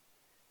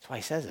 That's why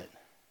He says it.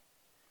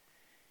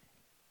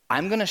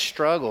 I'm going to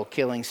struggle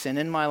killing sin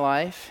in my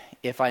life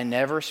if I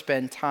never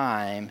spend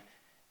time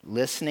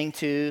listening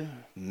to,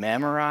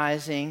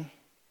 memorizing,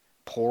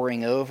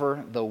 poring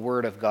over the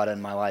Word of God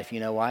in my life. You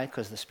know why?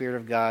 Because the Spirit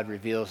of God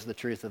reveals the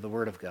truth of the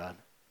Word of God.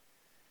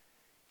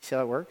 You see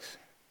how it works?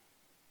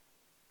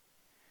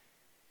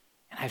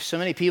 And I have so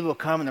many people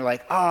come and they're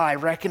like, oh, I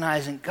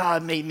recognize and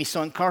God made me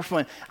so uncomfortable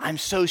and I'm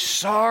so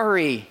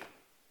sorry.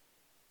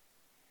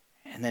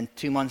 And then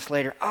 2 months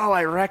later, oh,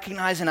 I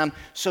recognize and I'm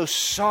so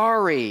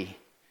sorry.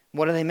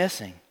 What are they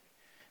missing?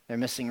 They're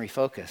missing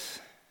refocus.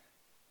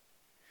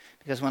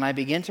 Because when I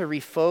begin to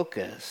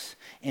refocus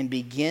and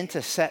begin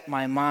to set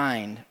my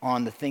mind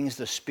on the things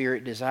the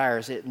Spirit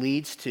desires, it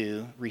leads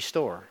to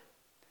restore.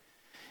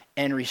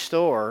 And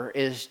restore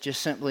is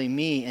just simply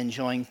me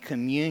enjoying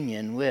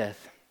communion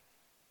with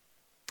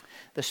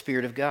the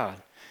Spirit of God.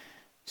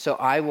 So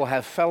I will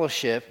have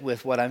fellowship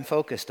with what I'm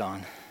focused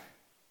on.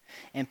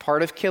 And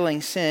part of killing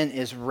sin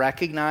is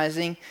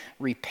recognizing,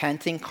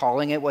 repenting,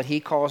 calling it what he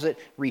calls it,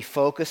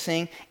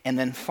 refocusing, and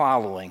then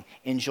following,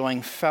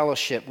 enjoying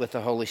fellowship with the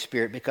Holy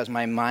Spirit because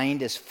my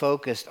mind is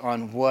focused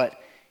on what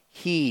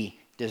he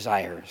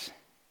desires.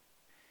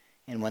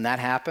 And when that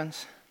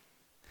happens,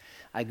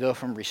 I go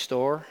from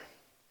restore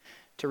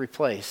to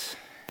replace.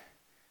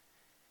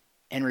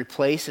 And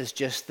replace is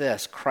just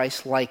this: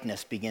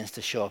 Christ-likeness begins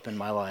to show up in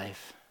my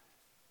life.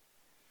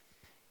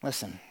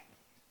 Listen,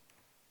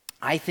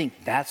 I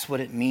think that's what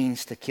it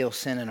means to kill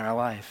sin in our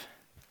life.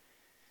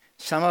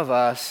 Some of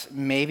us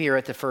maybe are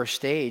at the first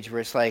stage where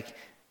it's like,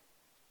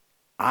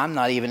 I'm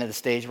not even at the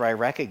stage where I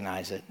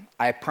recognize it.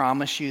 I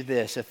promise you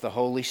this, if the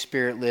Holy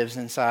Spirit lives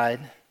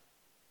inside,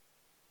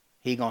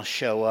 he's going to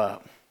show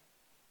up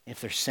if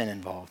there's sin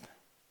involved.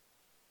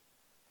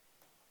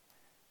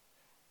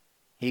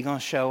 He's going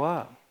to show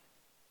up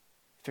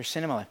if there's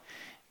sin in my life.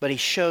 But he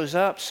shows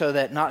up so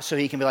that not so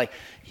he can be like,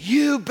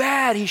 you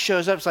bad. He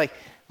shows up, it's like,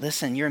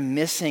 listen, you're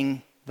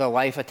missing the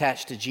life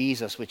attached to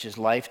Jesus, which is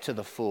life to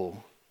the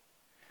full.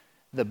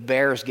 The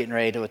bear's getting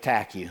ready to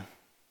attack you.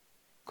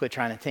 Quit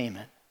trying to tame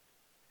it.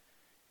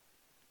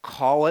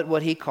 Call it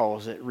what he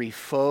calls it.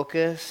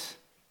 Refocus,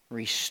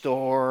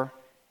 restore,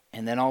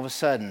 and then all of a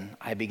sudden,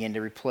 I begin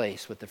to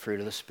replace with the fruit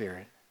of the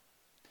Spirit.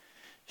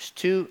 Just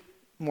 2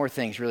 more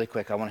things really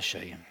quick I want to show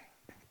you.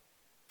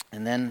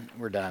 And then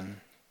we're done.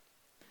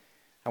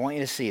 I want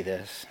you to see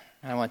this.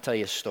 I want to tell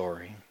you a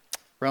story.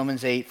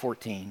 Romans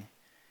 8:14.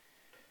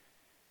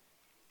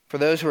 For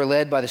those who are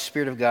led by the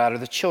Spirit of God are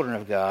the children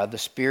of God. The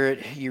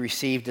Spirit you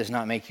received does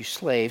not make you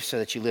slaves so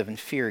that you live in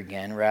fear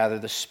again. Rather,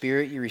 the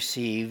Spirit you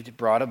received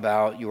brought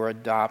about your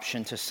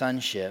adoption to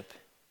sonship.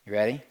 You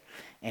ready?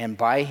 And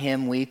by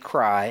him we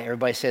cry.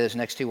 Everybody say those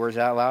next 2 words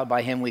out loud.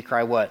 By him we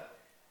cry what?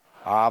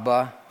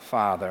 Abba,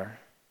 Father.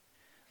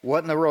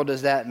 What in the world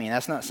does that mean?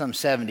 That's not some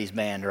 70s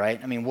band,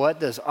 right? I mean, what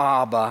does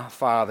Abba,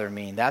 Father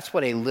mean? That's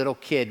what a little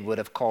kid would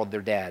have called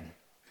their dad,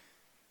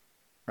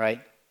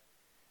 right?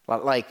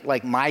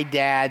 Like my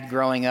dad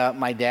growing up,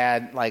 my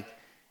dad, like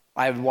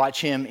I would watch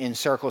him in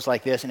circles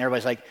like this and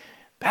everybody's like,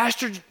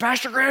 Pastor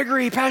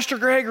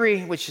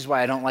Gregory, which is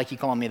why I don't like you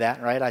calling me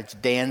that, right?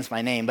 Dan's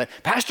my name, but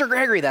Pastor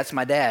Gregory, that's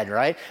my dad,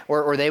 right?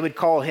 Or they would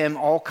call him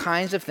all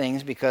kinds of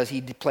things because he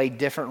played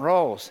different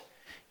roles.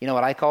 You know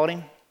what I called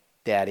him?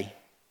 Daddy.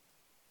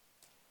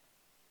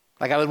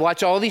 Like I would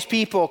watch all these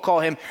people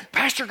call him,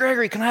 Pastor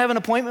Gregory, can I have an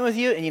appointment with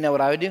you? And you know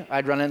what I would do?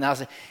 I'd run in and I'd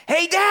say,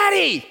 hey,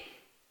 Daddy,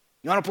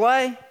 you want to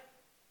play?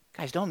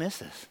 Guys, don't miss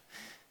this.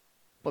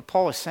 What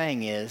Paul is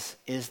saying is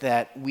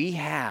that we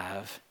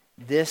have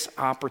this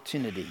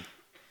opportunity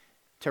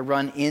to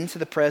run into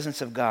the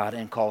presence of God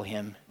and call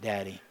him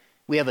Daddy.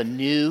 We have a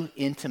new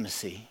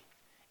intimacy,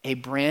 a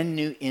brand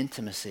new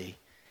intimacy.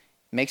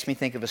 It makes me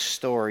think of a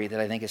story that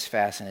I think is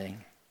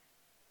fascinating.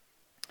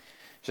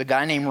 There's a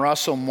guy named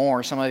Russell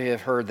Moore. Some of you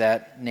have heard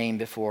that name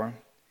before.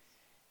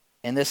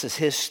 And this is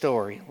his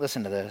story.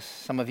 Listen to this.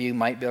 Some of you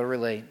might be able to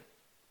relate.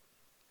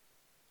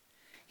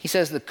 He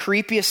says, the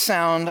creepiest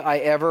sound I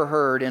ever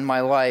heard in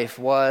my life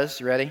was,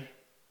 you ready?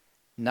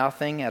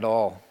 Nothing at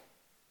all.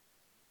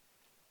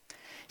 He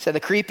said, the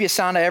creepiest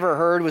sound I ever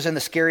heard was in the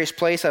scariest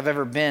place I've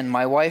ever been.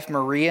 My wife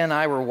Maria and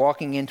I were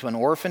walking into an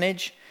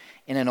orphanage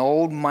in an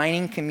old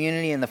mining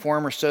community in the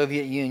former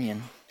Soviet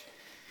Union.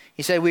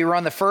 He said, we were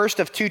on the first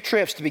of 2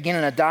 trips to begin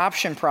an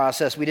adoption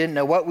process. We didn't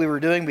know what we were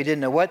doing. We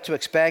didn't know what to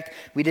expect.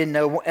 We didn't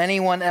know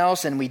anyone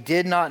else, and we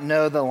did not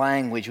know the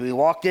language. We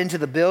walked into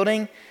the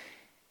building.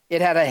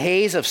 It had a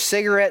haze of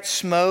cigarette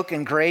smoke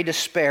and gray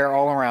despair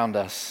all around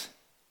us.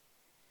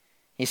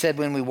 He said,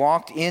 when we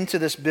walked into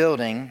this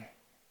building,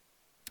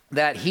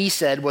 that he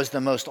said was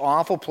the most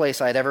awful place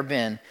I'd ever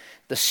been.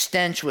 The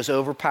stench was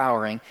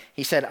overpowering.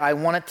 He said, I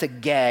wanted to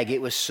gag.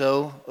 It was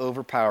so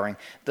overpowering.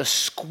 The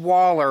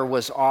squalor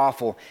was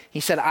awful. He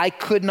said, I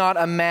could not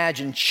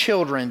imagine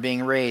children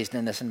being raised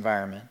in this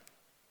environment.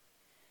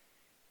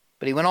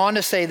 But he went on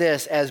to say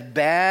this, as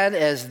bad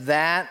as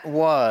that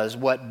was,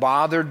 what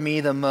bothered me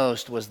the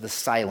most was the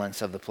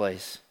silence of the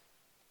place.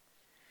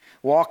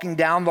 Walking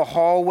down the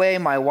hallway,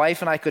 my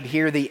wife and I could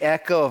hear the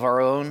echo of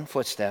our own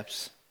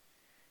footsteps.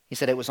 He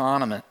said it was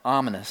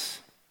ominous.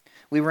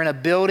 We were in a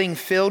building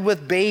filled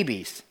with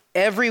babies,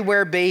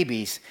 everywhere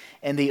babies,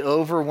 and the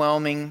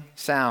overwhelming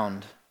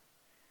sound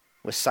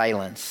was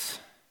silence.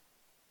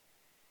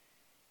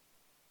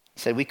 He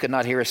said we could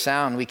not hear a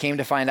sound. We came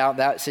to find out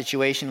that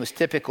situation was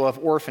typical of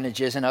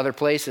orphanages and other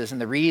places, and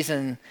the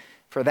reason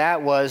for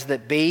that was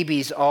that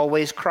babies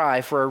always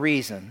cry for a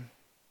reason.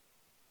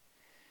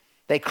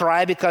 They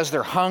cry because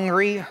they're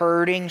hungry,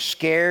 hurting,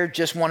 scared,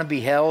 just want to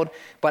be held.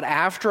 But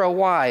after a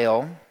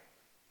while,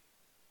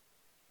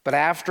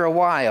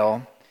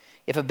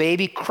 if a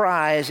baby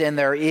cries and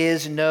there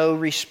is no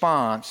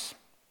response,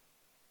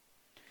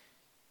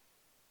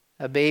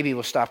 a baby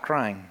will stop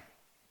crying.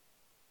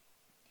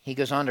 He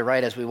goes on to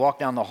write, as we walk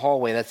down the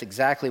hallway, that's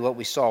exactly what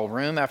we saw,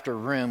 room after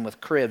room with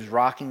cribs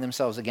rocking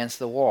themselves against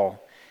the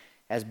wall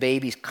as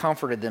babies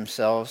comforted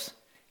themselves,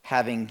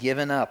 having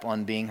given up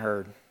on being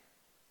heard.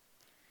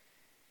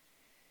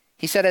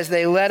 He said, as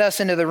they led us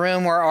into the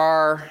room where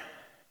our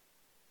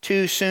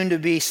two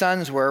soon-to-be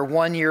sons were,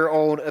 1 year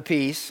old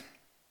apiece,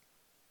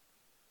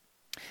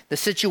 the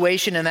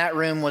situation in that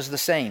room was the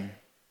same.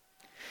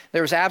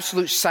 There was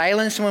absolute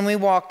silence when we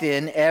walked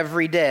in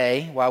every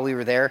day while we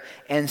were there,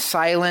 and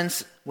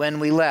silence when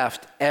we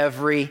left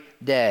every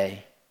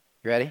day.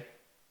 You ready?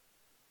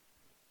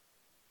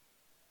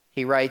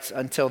 He writes,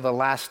 until the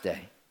last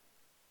day.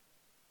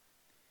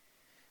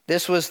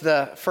 This was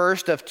the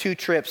first of 2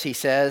 trips, he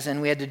says, and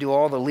we had to do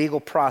all the legal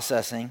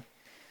processing.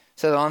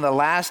 So on the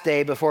last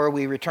day before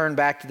we returned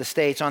back to the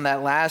States, on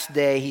that last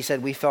day, he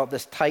said we felt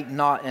this tight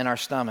knot in our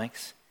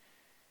stomachs.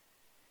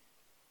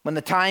 When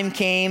the time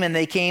came and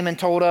they came and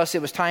told us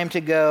it was time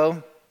to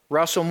go,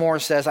 Russell Moore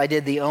says, I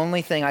did the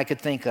only thing I could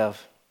think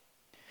of.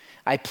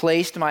 I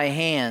placed my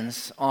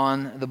hands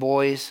on the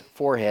boys'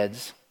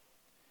 foreheads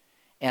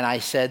and I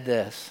said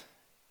this,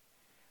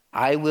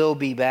 I will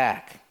be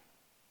back.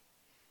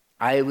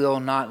 I will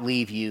not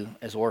leave you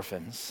as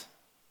orphans.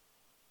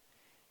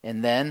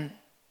 And then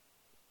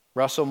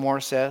Russell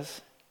Moore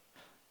says,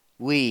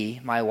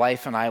 we, my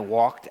wife and I,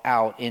 walked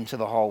out into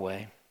the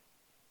hallway.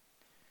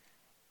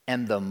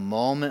 And the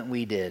moment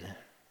we did,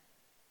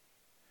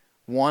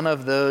 one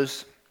of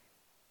those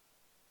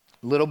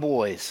little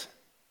boys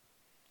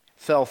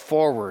fell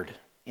forward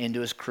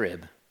into his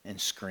crib and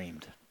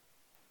screamed.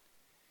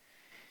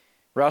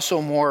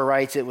 Russell Moore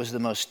writes, it was the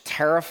most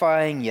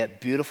terrifying yet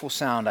beautiful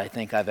sound I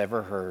think I've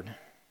ever heard.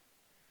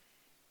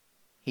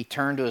 He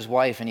turned to his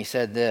wife and he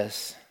said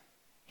this,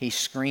 he's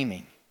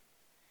screaming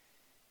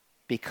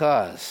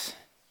because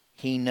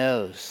he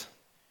knows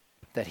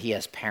that he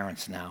has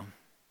parents now.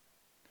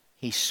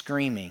 He's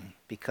screaming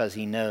because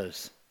he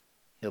knows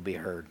he'll be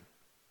heard.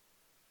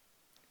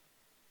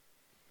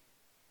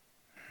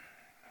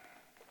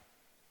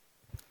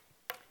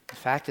 The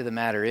fact of the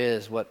matter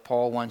is, what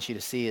Paul wants you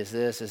to see is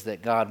this, is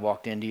that God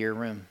walked into your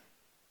room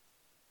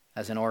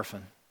as an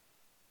orphan.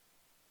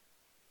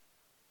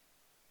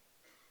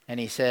 And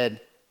he said,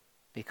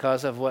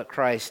 because of what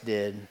Christ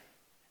did,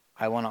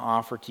 I want to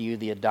offer to you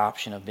the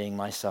adoption of being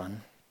my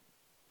son.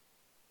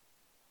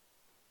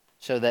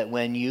 So that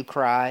when you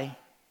cry,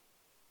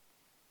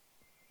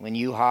 when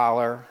you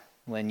holler,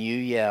 when you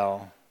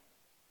yell,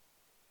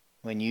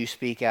 when you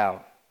speak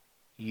out,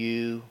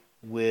 you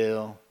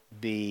will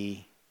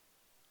be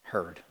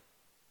heard.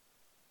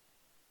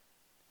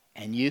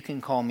 And you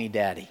can call me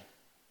Daddy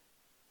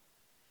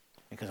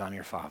because I'm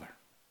your father.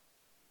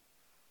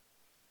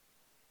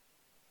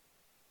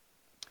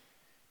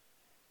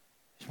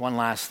 There's one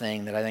last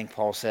thing that I think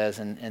Paul says,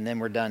 and then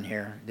we're done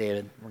here,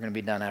 David. We're going to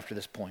be done after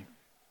this point.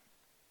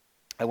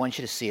 I want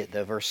you to see it,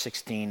 though, verse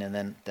 16,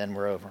 and then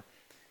we're over.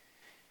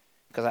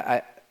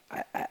 Because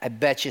I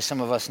bet you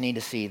some of us need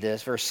to see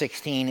this. Verse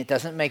 16, it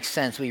doesn't make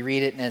sense. We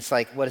read it and it's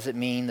like, what does it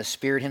mean? The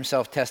Spirit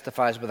himself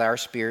testifies with our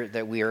spirit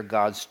that we are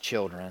God's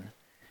children.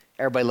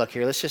 Everybody look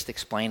here. Let's just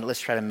explain it.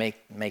 Let's try to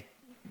make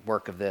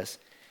work of this.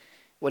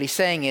 What he's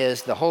saying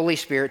is the Holy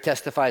Spirit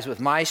testifies with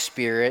my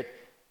spirit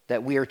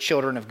that we are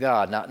children of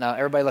God. Now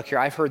everybody look here.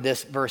 I've heard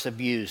this verse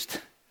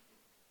abused.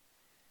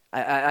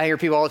 I hear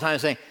people all the time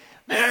saying,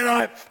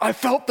 man, I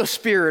felt the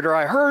Spirit, or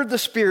I heard the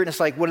Spirit. And it's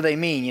like, what do they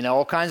mean? You know,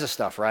 all kinds of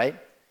stuff, right?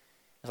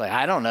 It's like,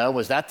 I don't know.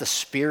 Was that the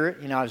Spirit?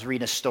 You know, I was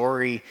reading a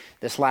story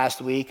this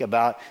last week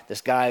about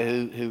this guy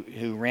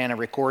who ran a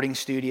recording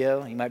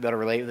studio. You might be able to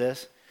relate with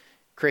this.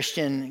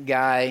 Christian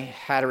guy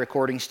had a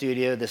recording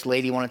studio. This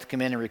lady wanted to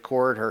come in and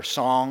record her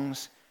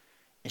songs.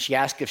 And she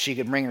asked if she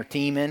could bring her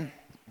team in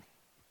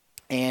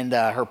and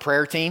her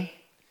prayer team,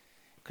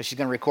 because she's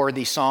going to record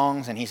these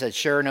songs. And he said,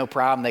 sure, no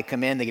problem. They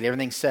come in, they get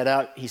everything set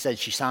up. He said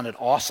she sounded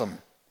awesome.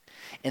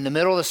 In the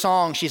middle of the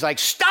song, she's like,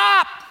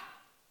 stop!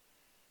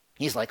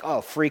 He's like, oh,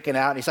 freaking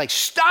out. He's like,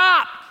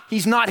 stop!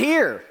 He's not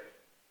here.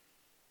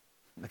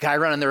 The guy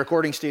running the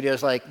recording studio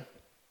is like,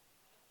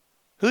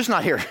 who's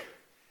not here?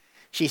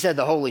 She said,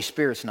 the Holy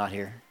Spirit's not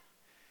here.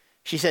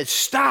 She said,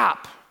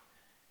 stop!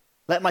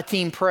 Let my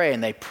team pray.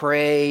 And they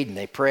prayed, and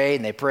they prayed,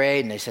 and they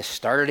prayed, and they said,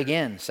 start it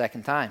again,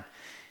 second time.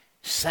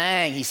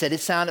 Sang. He said, it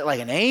sounded like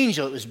an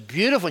angel. It was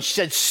beautiful. And she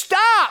said,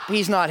 stop!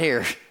 He's not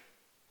here.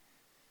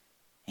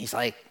 He's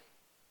like,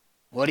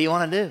 what do you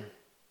want to do?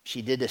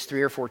 She did this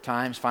 3 or 4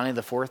 times. Finally,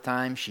 the 4th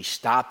time, she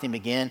stopped him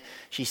again.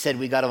 She said,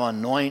 we got to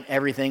anoint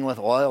everything with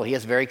oil. He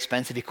has very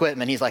expensive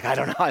equipment. He's like, I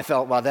don't know how I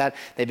felt about that.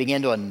 They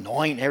began to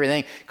anoint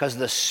everything because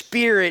the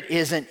Spirit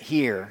isn't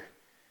here.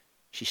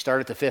 She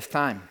started the 5th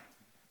time,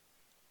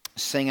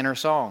 singing her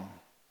song.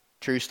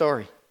 True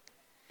story.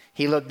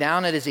 He looked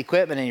down at his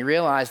equipment and he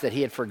realized that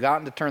he had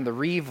forgotten to turn the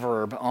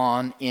reverb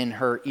on in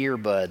her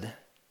earbud.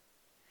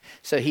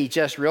 So he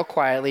just real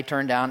quietly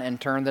turned down and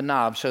turned the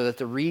knob so that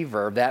the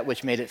reverb, that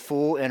which made it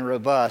full and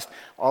robust,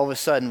 all of a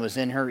sudden was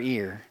in her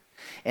ear.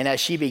 And as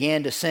she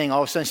began to sing,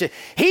 all of a sudden she said,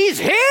 "He's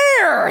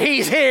here!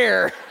 He's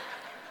here!"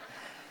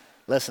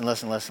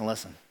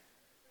 Listen.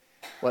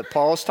 What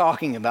Paul's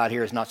talking about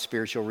here is not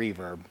spiritual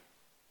reverb.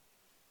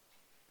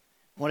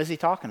 What is he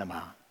talking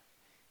about?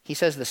 He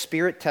says, the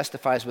Spirit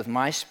testifies with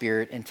my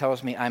spirit and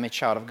tells me I'm a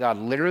child of God.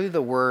 Literally,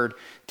 the word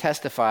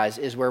testifies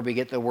is where we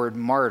get the word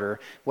martyr.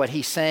 What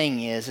he's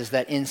saying is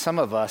that in some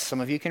of us, some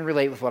of you can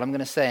relate with what I'm going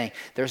to say,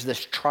 there's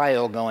this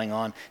trial going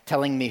on,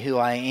 telling me who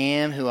I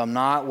am, who I'm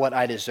not, what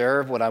I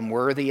deserve, what I'm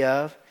worthy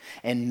of.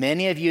 And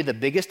many of you, the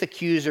biggest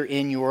accuser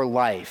in your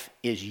life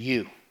is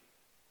you.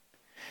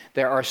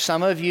 There are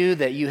some of you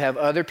that you have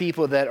other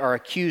people that are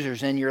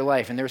accusers in your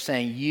life, and they're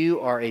saying you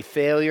are a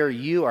failure,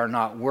 you are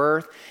not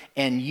worth,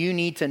 and you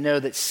need to know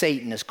that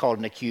Satan is called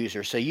an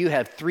accuser. So you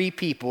have 3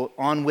 people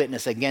on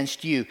witness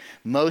against you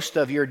most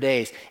of your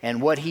days,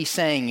 and what he's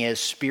saying is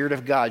Spirit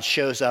of God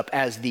shows up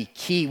as the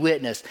key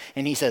witness,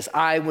 and he says,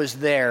 I was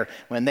there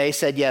when they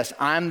said yes,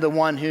 I'm the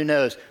one who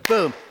knows.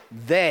 Boom,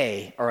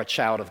 they are a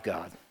child of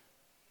God.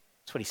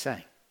 That's what he's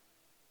saying.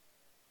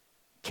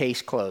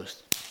 Case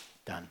closed,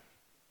 done.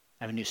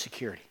 I have a new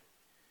security.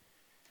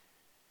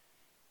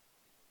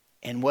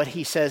 And what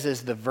he says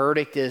is the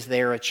verdict is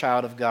they are a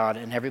child of God.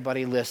 And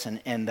everybody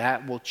listen, and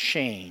that will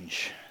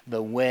change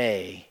the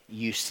way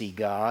you see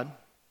God.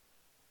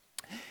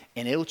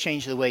 And it will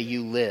change the way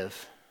you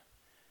live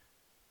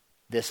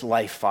this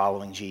life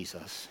following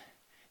Jesus.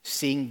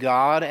 Seeing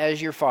God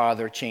as your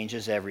Father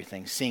changes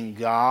everything. Seeing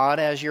God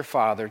as your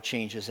Father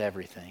changes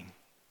everything.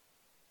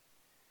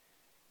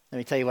 Let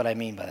me tell you what I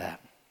mean by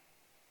that.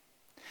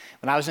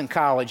 When I was in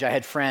college, I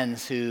had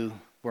friends who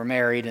were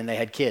married and they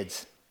had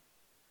kids.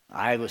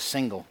 I was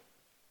single.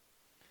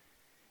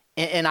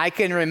 And I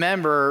can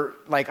remember,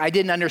 like, I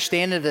didn't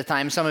understand it at the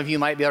time. Some of you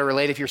might be able to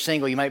relate. If you're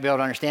single, you might be able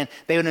to understand.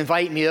 They would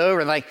invite me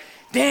over and like,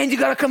 Dan, you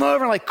got to come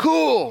over. I'm like,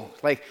 cool.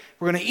 Like,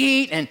 we're going to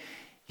eat and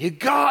you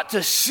got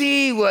to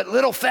see what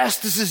little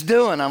Festus is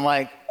doing. I'm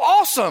like,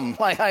 awesome.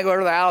 Like, I go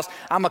to the house.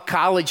 I'm a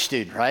college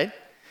student, right?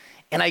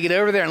 And I get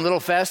over there and little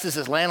Festus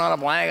is laying on a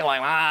blanket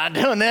like,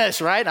 doing this,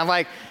 right? I'm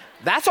like,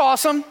 that's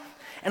awesome.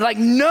 And like,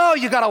 no,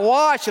 you got to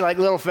watch. And like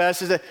little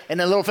Festus, and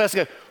then little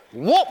Festus goes,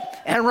 whoop,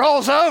 and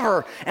rolls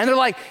over. And they're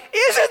like,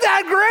 isn't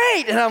that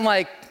great? And I'm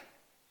like,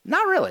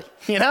 not really,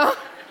 you know?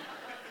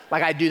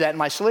 Like I do that in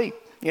my sleep,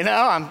 you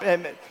know?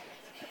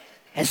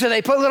 And so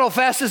they put little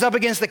Festus up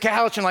against the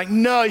couch and like,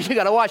 no, you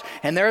got to watch.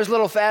 And there's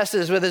little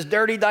Festus with his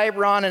dirty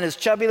diaper on and his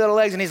chubby little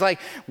legs. And he's like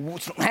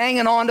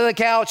hanging onto the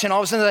couch. And all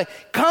of a sudden they're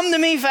like, come to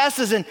me,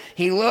 Festus. And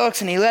he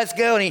looks and he lets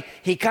go. And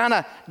he kind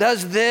of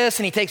does this.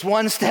 And he takes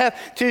 1 step,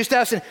 2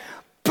 steps. And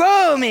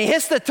boom, he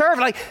hits the turf.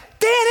 Like,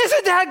 Dan,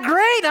 isn't that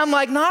great? And I'm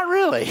like, not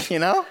really, you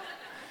know?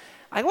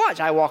 I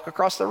watch. I walk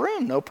across the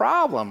room. No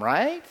problem,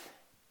 right?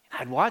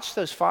 I'd watch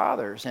those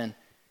fathers and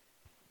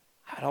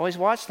I'd always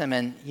watch them,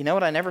 and you know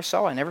what I never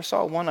saw? I never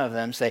saw one of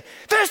them say,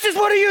 Festus,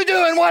 what are you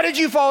doing? Why did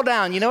you fall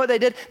down? You know what they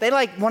did? They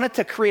like wanted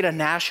to create a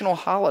national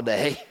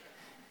holiday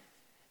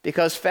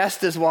because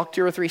Festus walked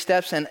 2 or 3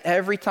 steps, and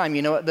every time,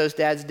 you know what those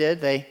dads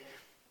did? They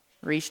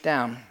reached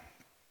down,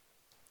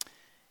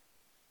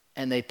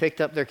 and they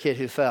picked up their kid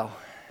who fell,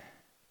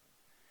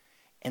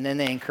 and then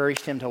they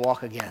encouraged him to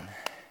walk again.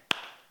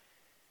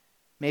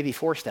 Maybe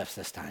 4 steps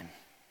this time.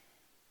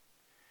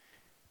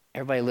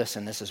 Everybody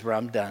listen, this is where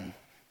I'm done.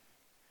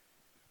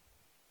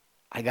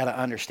 I got to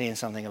understand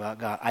something about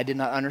God. I did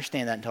not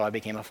understand that until I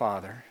became a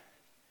father.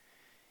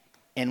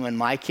 And when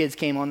my kids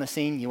came on the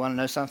scene, you want to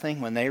know something?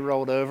 When they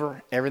rolled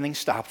over, everything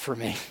stopped for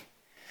me.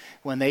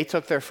 When they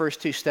took their first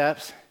 2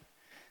 steps,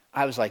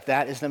 I was like,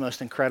 that is the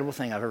most incredible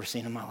thing I've ever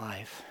seen in my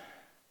life.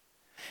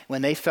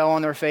 When they fell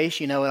on their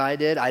face, you know what I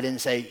did? I didn't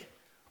say,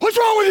 what's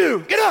wrong with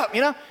you? Get up, you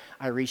know?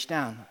 I reached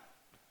down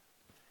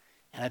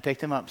and I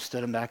picked them up,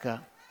 stood them back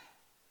up.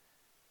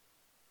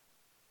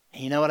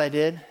 And you know what I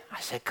did?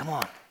 I said, come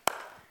on.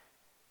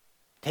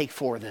 Take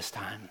 4 this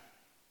time.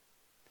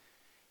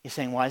 You're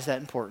saying, why is that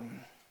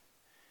important?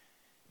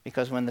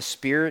 Because when the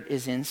Spirit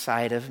is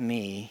inside of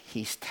me,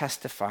 He's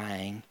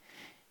testifying,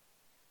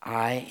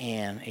 I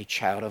am a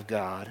child of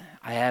God.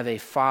 I have a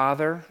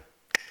Father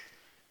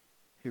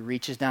who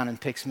reaches down and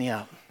picks me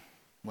up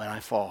when I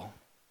fall.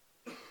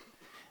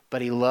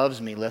 But He loves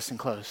me, listen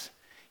close,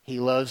 He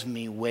loves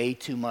me way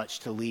too much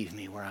to leave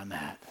me where I'm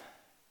at.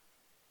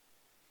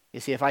 You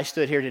see, if I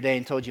stood here today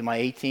and told you my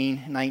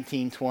 18,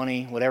 19,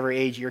 20, whatever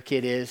age your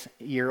kid is,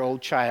 your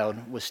old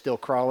child was still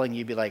crawling,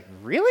 you'd be like,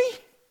 really?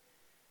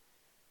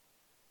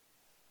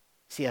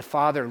 See, a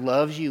father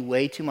loves you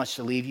way too much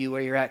to leave you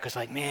where you're at because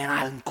like, man,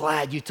 I'm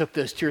glad you took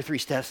those 2 or 3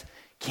 steps.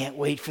 Can't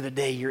wait for the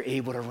day you're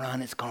able to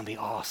run. It's going to be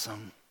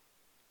awesome.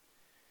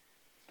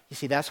 You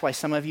see, that's why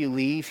some of you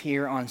leave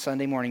here on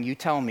Sunday morning. You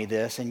tell me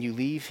this, and you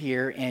leave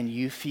here and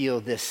you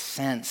feel this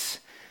sense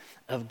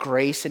of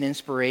grace and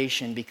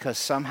inspiration because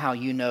somehow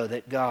you know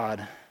that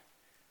God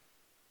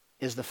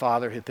is the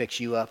Father who picks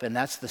you up, and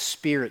that's the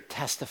Spirit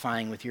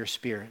testifying with your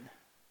spirit.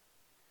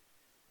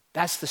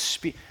 That's the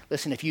Spirit.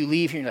 Listen, if you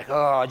leave here and you're like,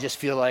 oh, I just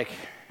feel like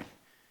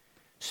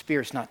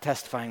Spirit's not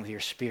testifying with your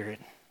spirit,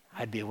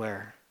 I'd be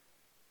aware.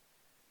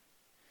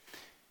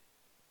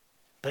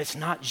 But it's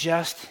not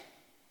just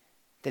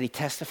that he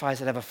testifies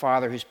that I have a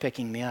Father who's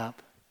picking me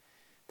up.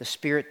 The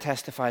Spirit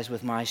testifies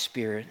with my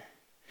spirit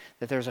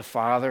that there's a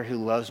Father who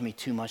loves me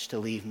too much to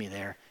leave me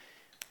there.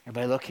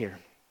 Everybody look here.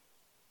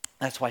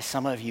 That's why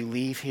some of you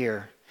leave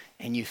here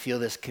and you feel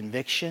this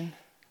conviction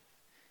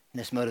and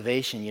this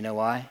motivation. You know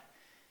why?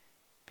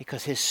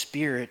 Because his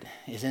Spirit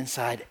is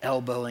inside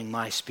elbowing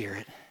my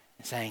spirit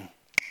and saying,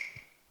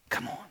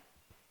 come on.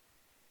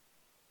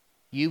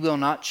 You will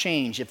not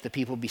change if the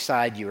people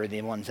beside you are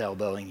the ones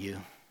elbowing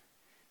you.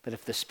 But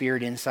if the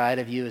Spirit inside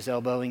of you is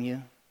elbowing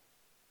you,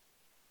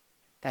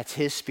 that's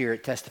his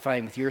Spirit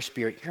testifying with your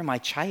spirit. You're my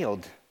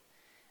child.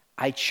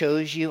 I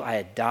chose you. I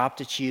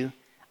adopted you.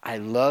 I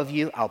love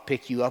you. I'll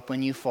pick you up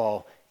when you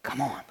fall.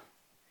 Come on.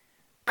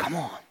 Come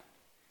on.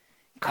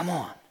 Come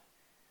on.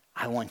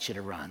 I want you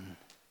to run.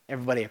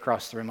 Everybody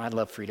across the room, I'd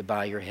love for you to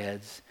bow your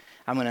heads.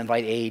 I'm going to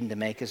invite Aiden to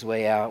make his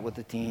way out with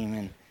the team.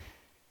 And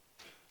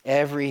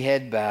every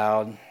head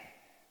bowed.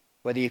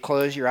 Whether you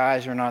close your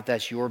eyes or not,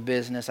 that's your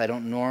business. I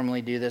don't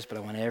normally do this, but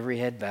I want every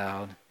head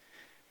bowed.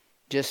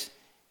 Just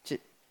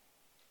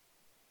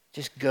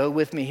go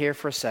with me here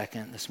for a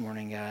second this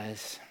morning,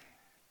 guys.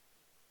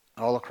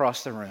 All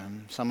across the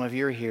room. Some of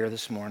you are here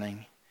this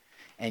morning,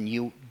 and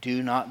you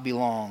do not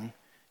belong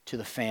to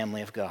the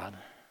family of God.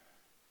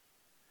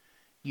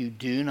 You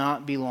do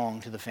not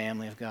belong to the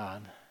family of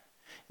God.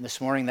 And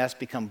this morning, that's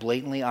become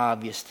blatantly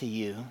obvious to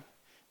you,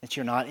 that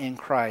you're not in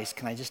Christ.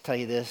 Can I just tell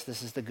you this?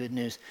 This is the good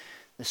news.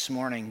 This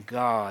morning,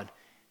 God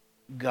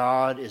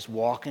is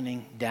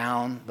walking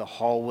down the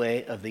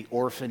hallway of the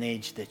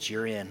orphanage that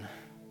you're in.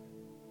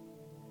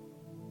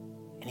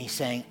 And he's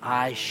saying,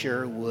 I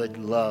sure would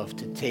love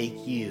to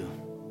take you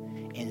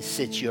and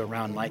sit you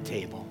around my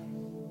table.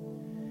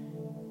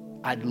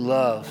 I'd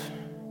love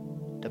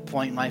to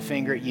point my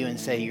finger at you and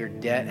say, your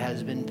debt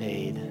has been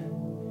paid.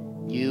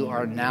 You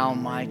are now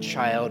my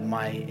child,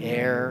 my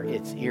heir.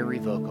 It's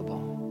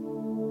irrevocable.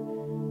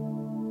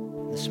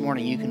 This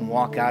morning, you can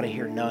walk out of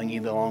here knowing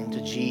you belong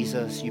to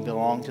Jesus. You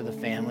belong to the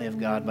family of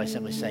God by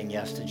simply saying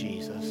yes to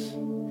Jesus.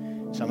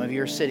 Some of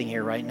you are sitting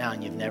here right now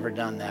and you've never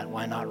done that.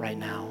 Why not right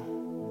now?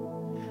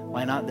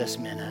 Why not this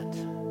minute?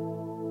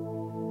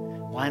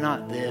 Why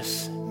not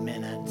this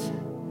minute?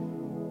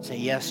 Say,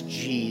 yes,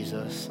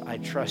 Jesus, I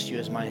trust you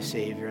as my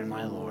Savior and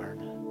my Lord.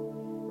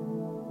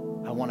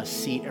 I want a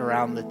seat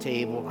around the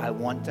table. I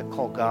want to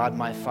call God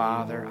my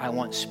Father. I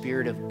want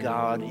Spirit of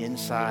God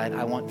inside.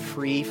 I want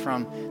free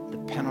from the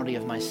penalty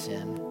of my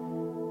sin.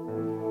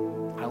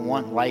 I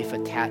want life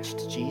attached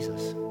to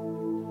Jesus.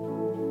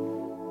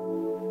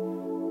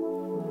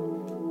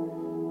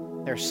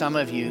 There are some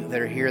of you that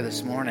are here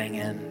this morning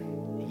and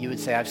you would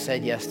say, I've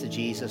said yes to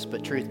Jesus,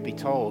 but truth be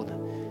told,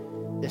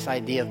 this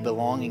idea of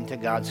belonging to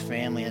God's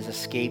family has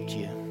escaped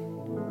you.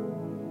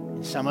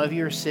 And some of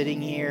you are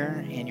sitting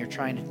here and you're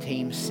trying to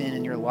tame sin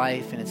in your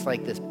life, and it's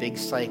like this big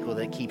cycle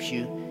that keeps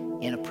you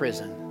in a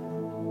prison.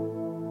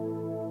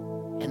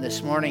 And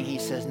this morning he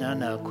says,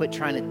 no, quit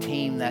trying to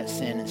tame that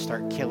sin and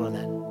start killing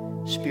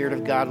it. Spirit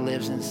of God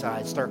lives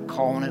inside. Start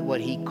calling it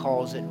what he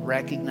calls it.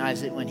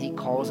 Recognize it when he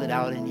calls it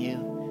out in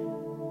you.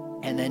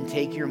 And then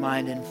take your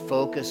mind and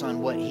focus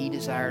on what he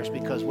desires,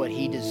 because what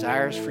he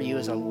desires for you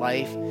is a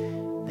life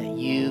that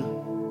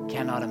you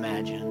cannot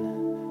imagine.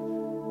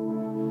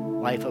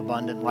 Life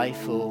abundant, life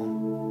full.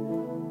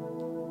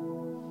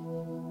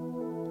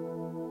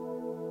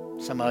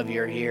 Some of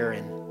you are here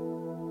and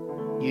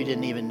you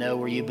didn't even know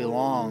where you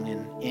belong.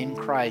 And in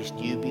Christ,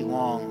 you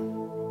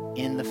belong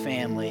in the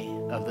family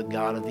of the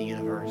God of the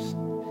universe.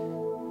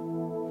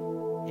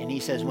 And he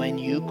says, when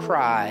you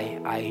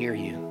cry, I hear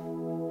you.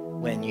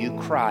 When you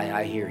cry,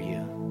 I hear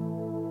you.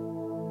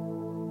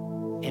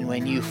 And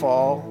when you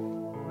fall,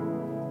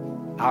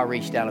 I'll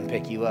reach down and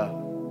pick you up.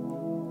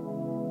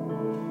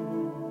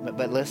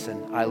 But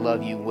listen, I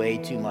love you way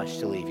too much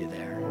to leave you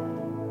there.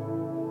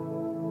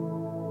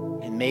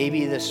 And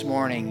maybe this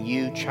morning,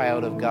 you,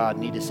 child of God,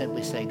 need to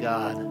simply say,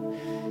 God,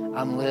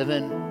 I'm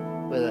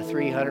living with a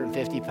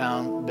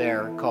 350-pound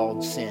bear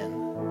called sin.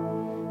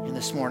 And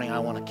this morning, I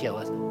want to kill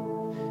it.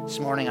 This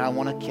morning, I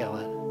want to kill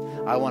it.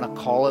 I want to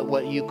call it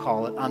what you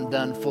call it. I'm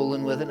done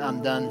fooling with it.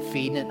 I'm done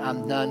feeding it.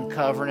 I'm done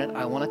covering it.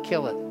 I want to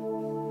kill it.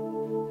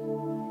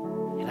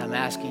 And I'm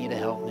asking you to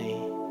help me.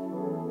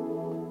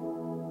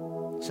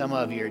 Some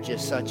of you are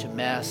just such a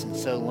mess and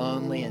so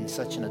lonely and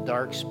such in a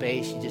dark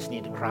space, you just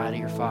need to cry to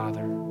your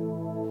Father.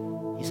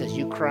 He says,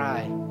 you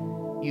cry.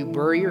 You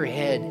bury your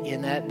head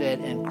in that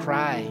bed and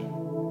cry.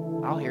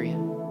 I'll hear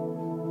you.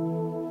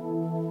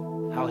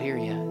 I'll hear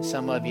you.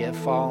 Some of you have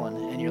fallen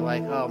and you're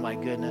like, oh my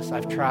goodness,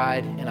 I've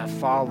tried and I've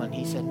fallen.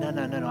 He said, no,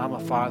 I'm a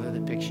Father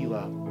that picks you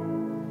up.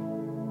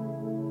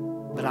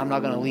 But I'm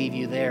not going to leave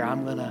you there.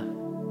 I'm going to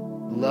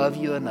love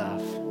you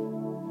enough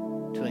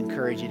to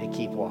encourage you to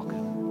keep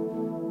walking.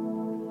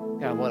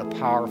 God, what a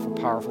powerful,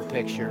 powerful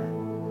picture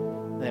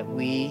that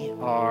we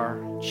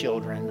are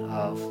children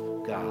of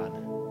God.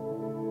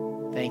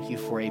 Thank you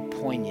for a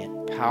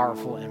poignant,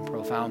 powerful, and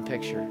profound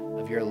picture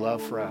of your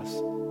love for us.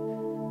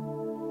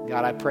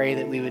 God, I pray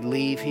that we would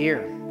leave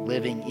here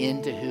living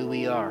into who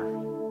we are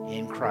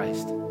in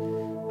Christ.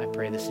 I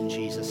pray this in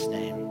Jesus'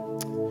 name.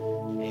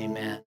 Amen.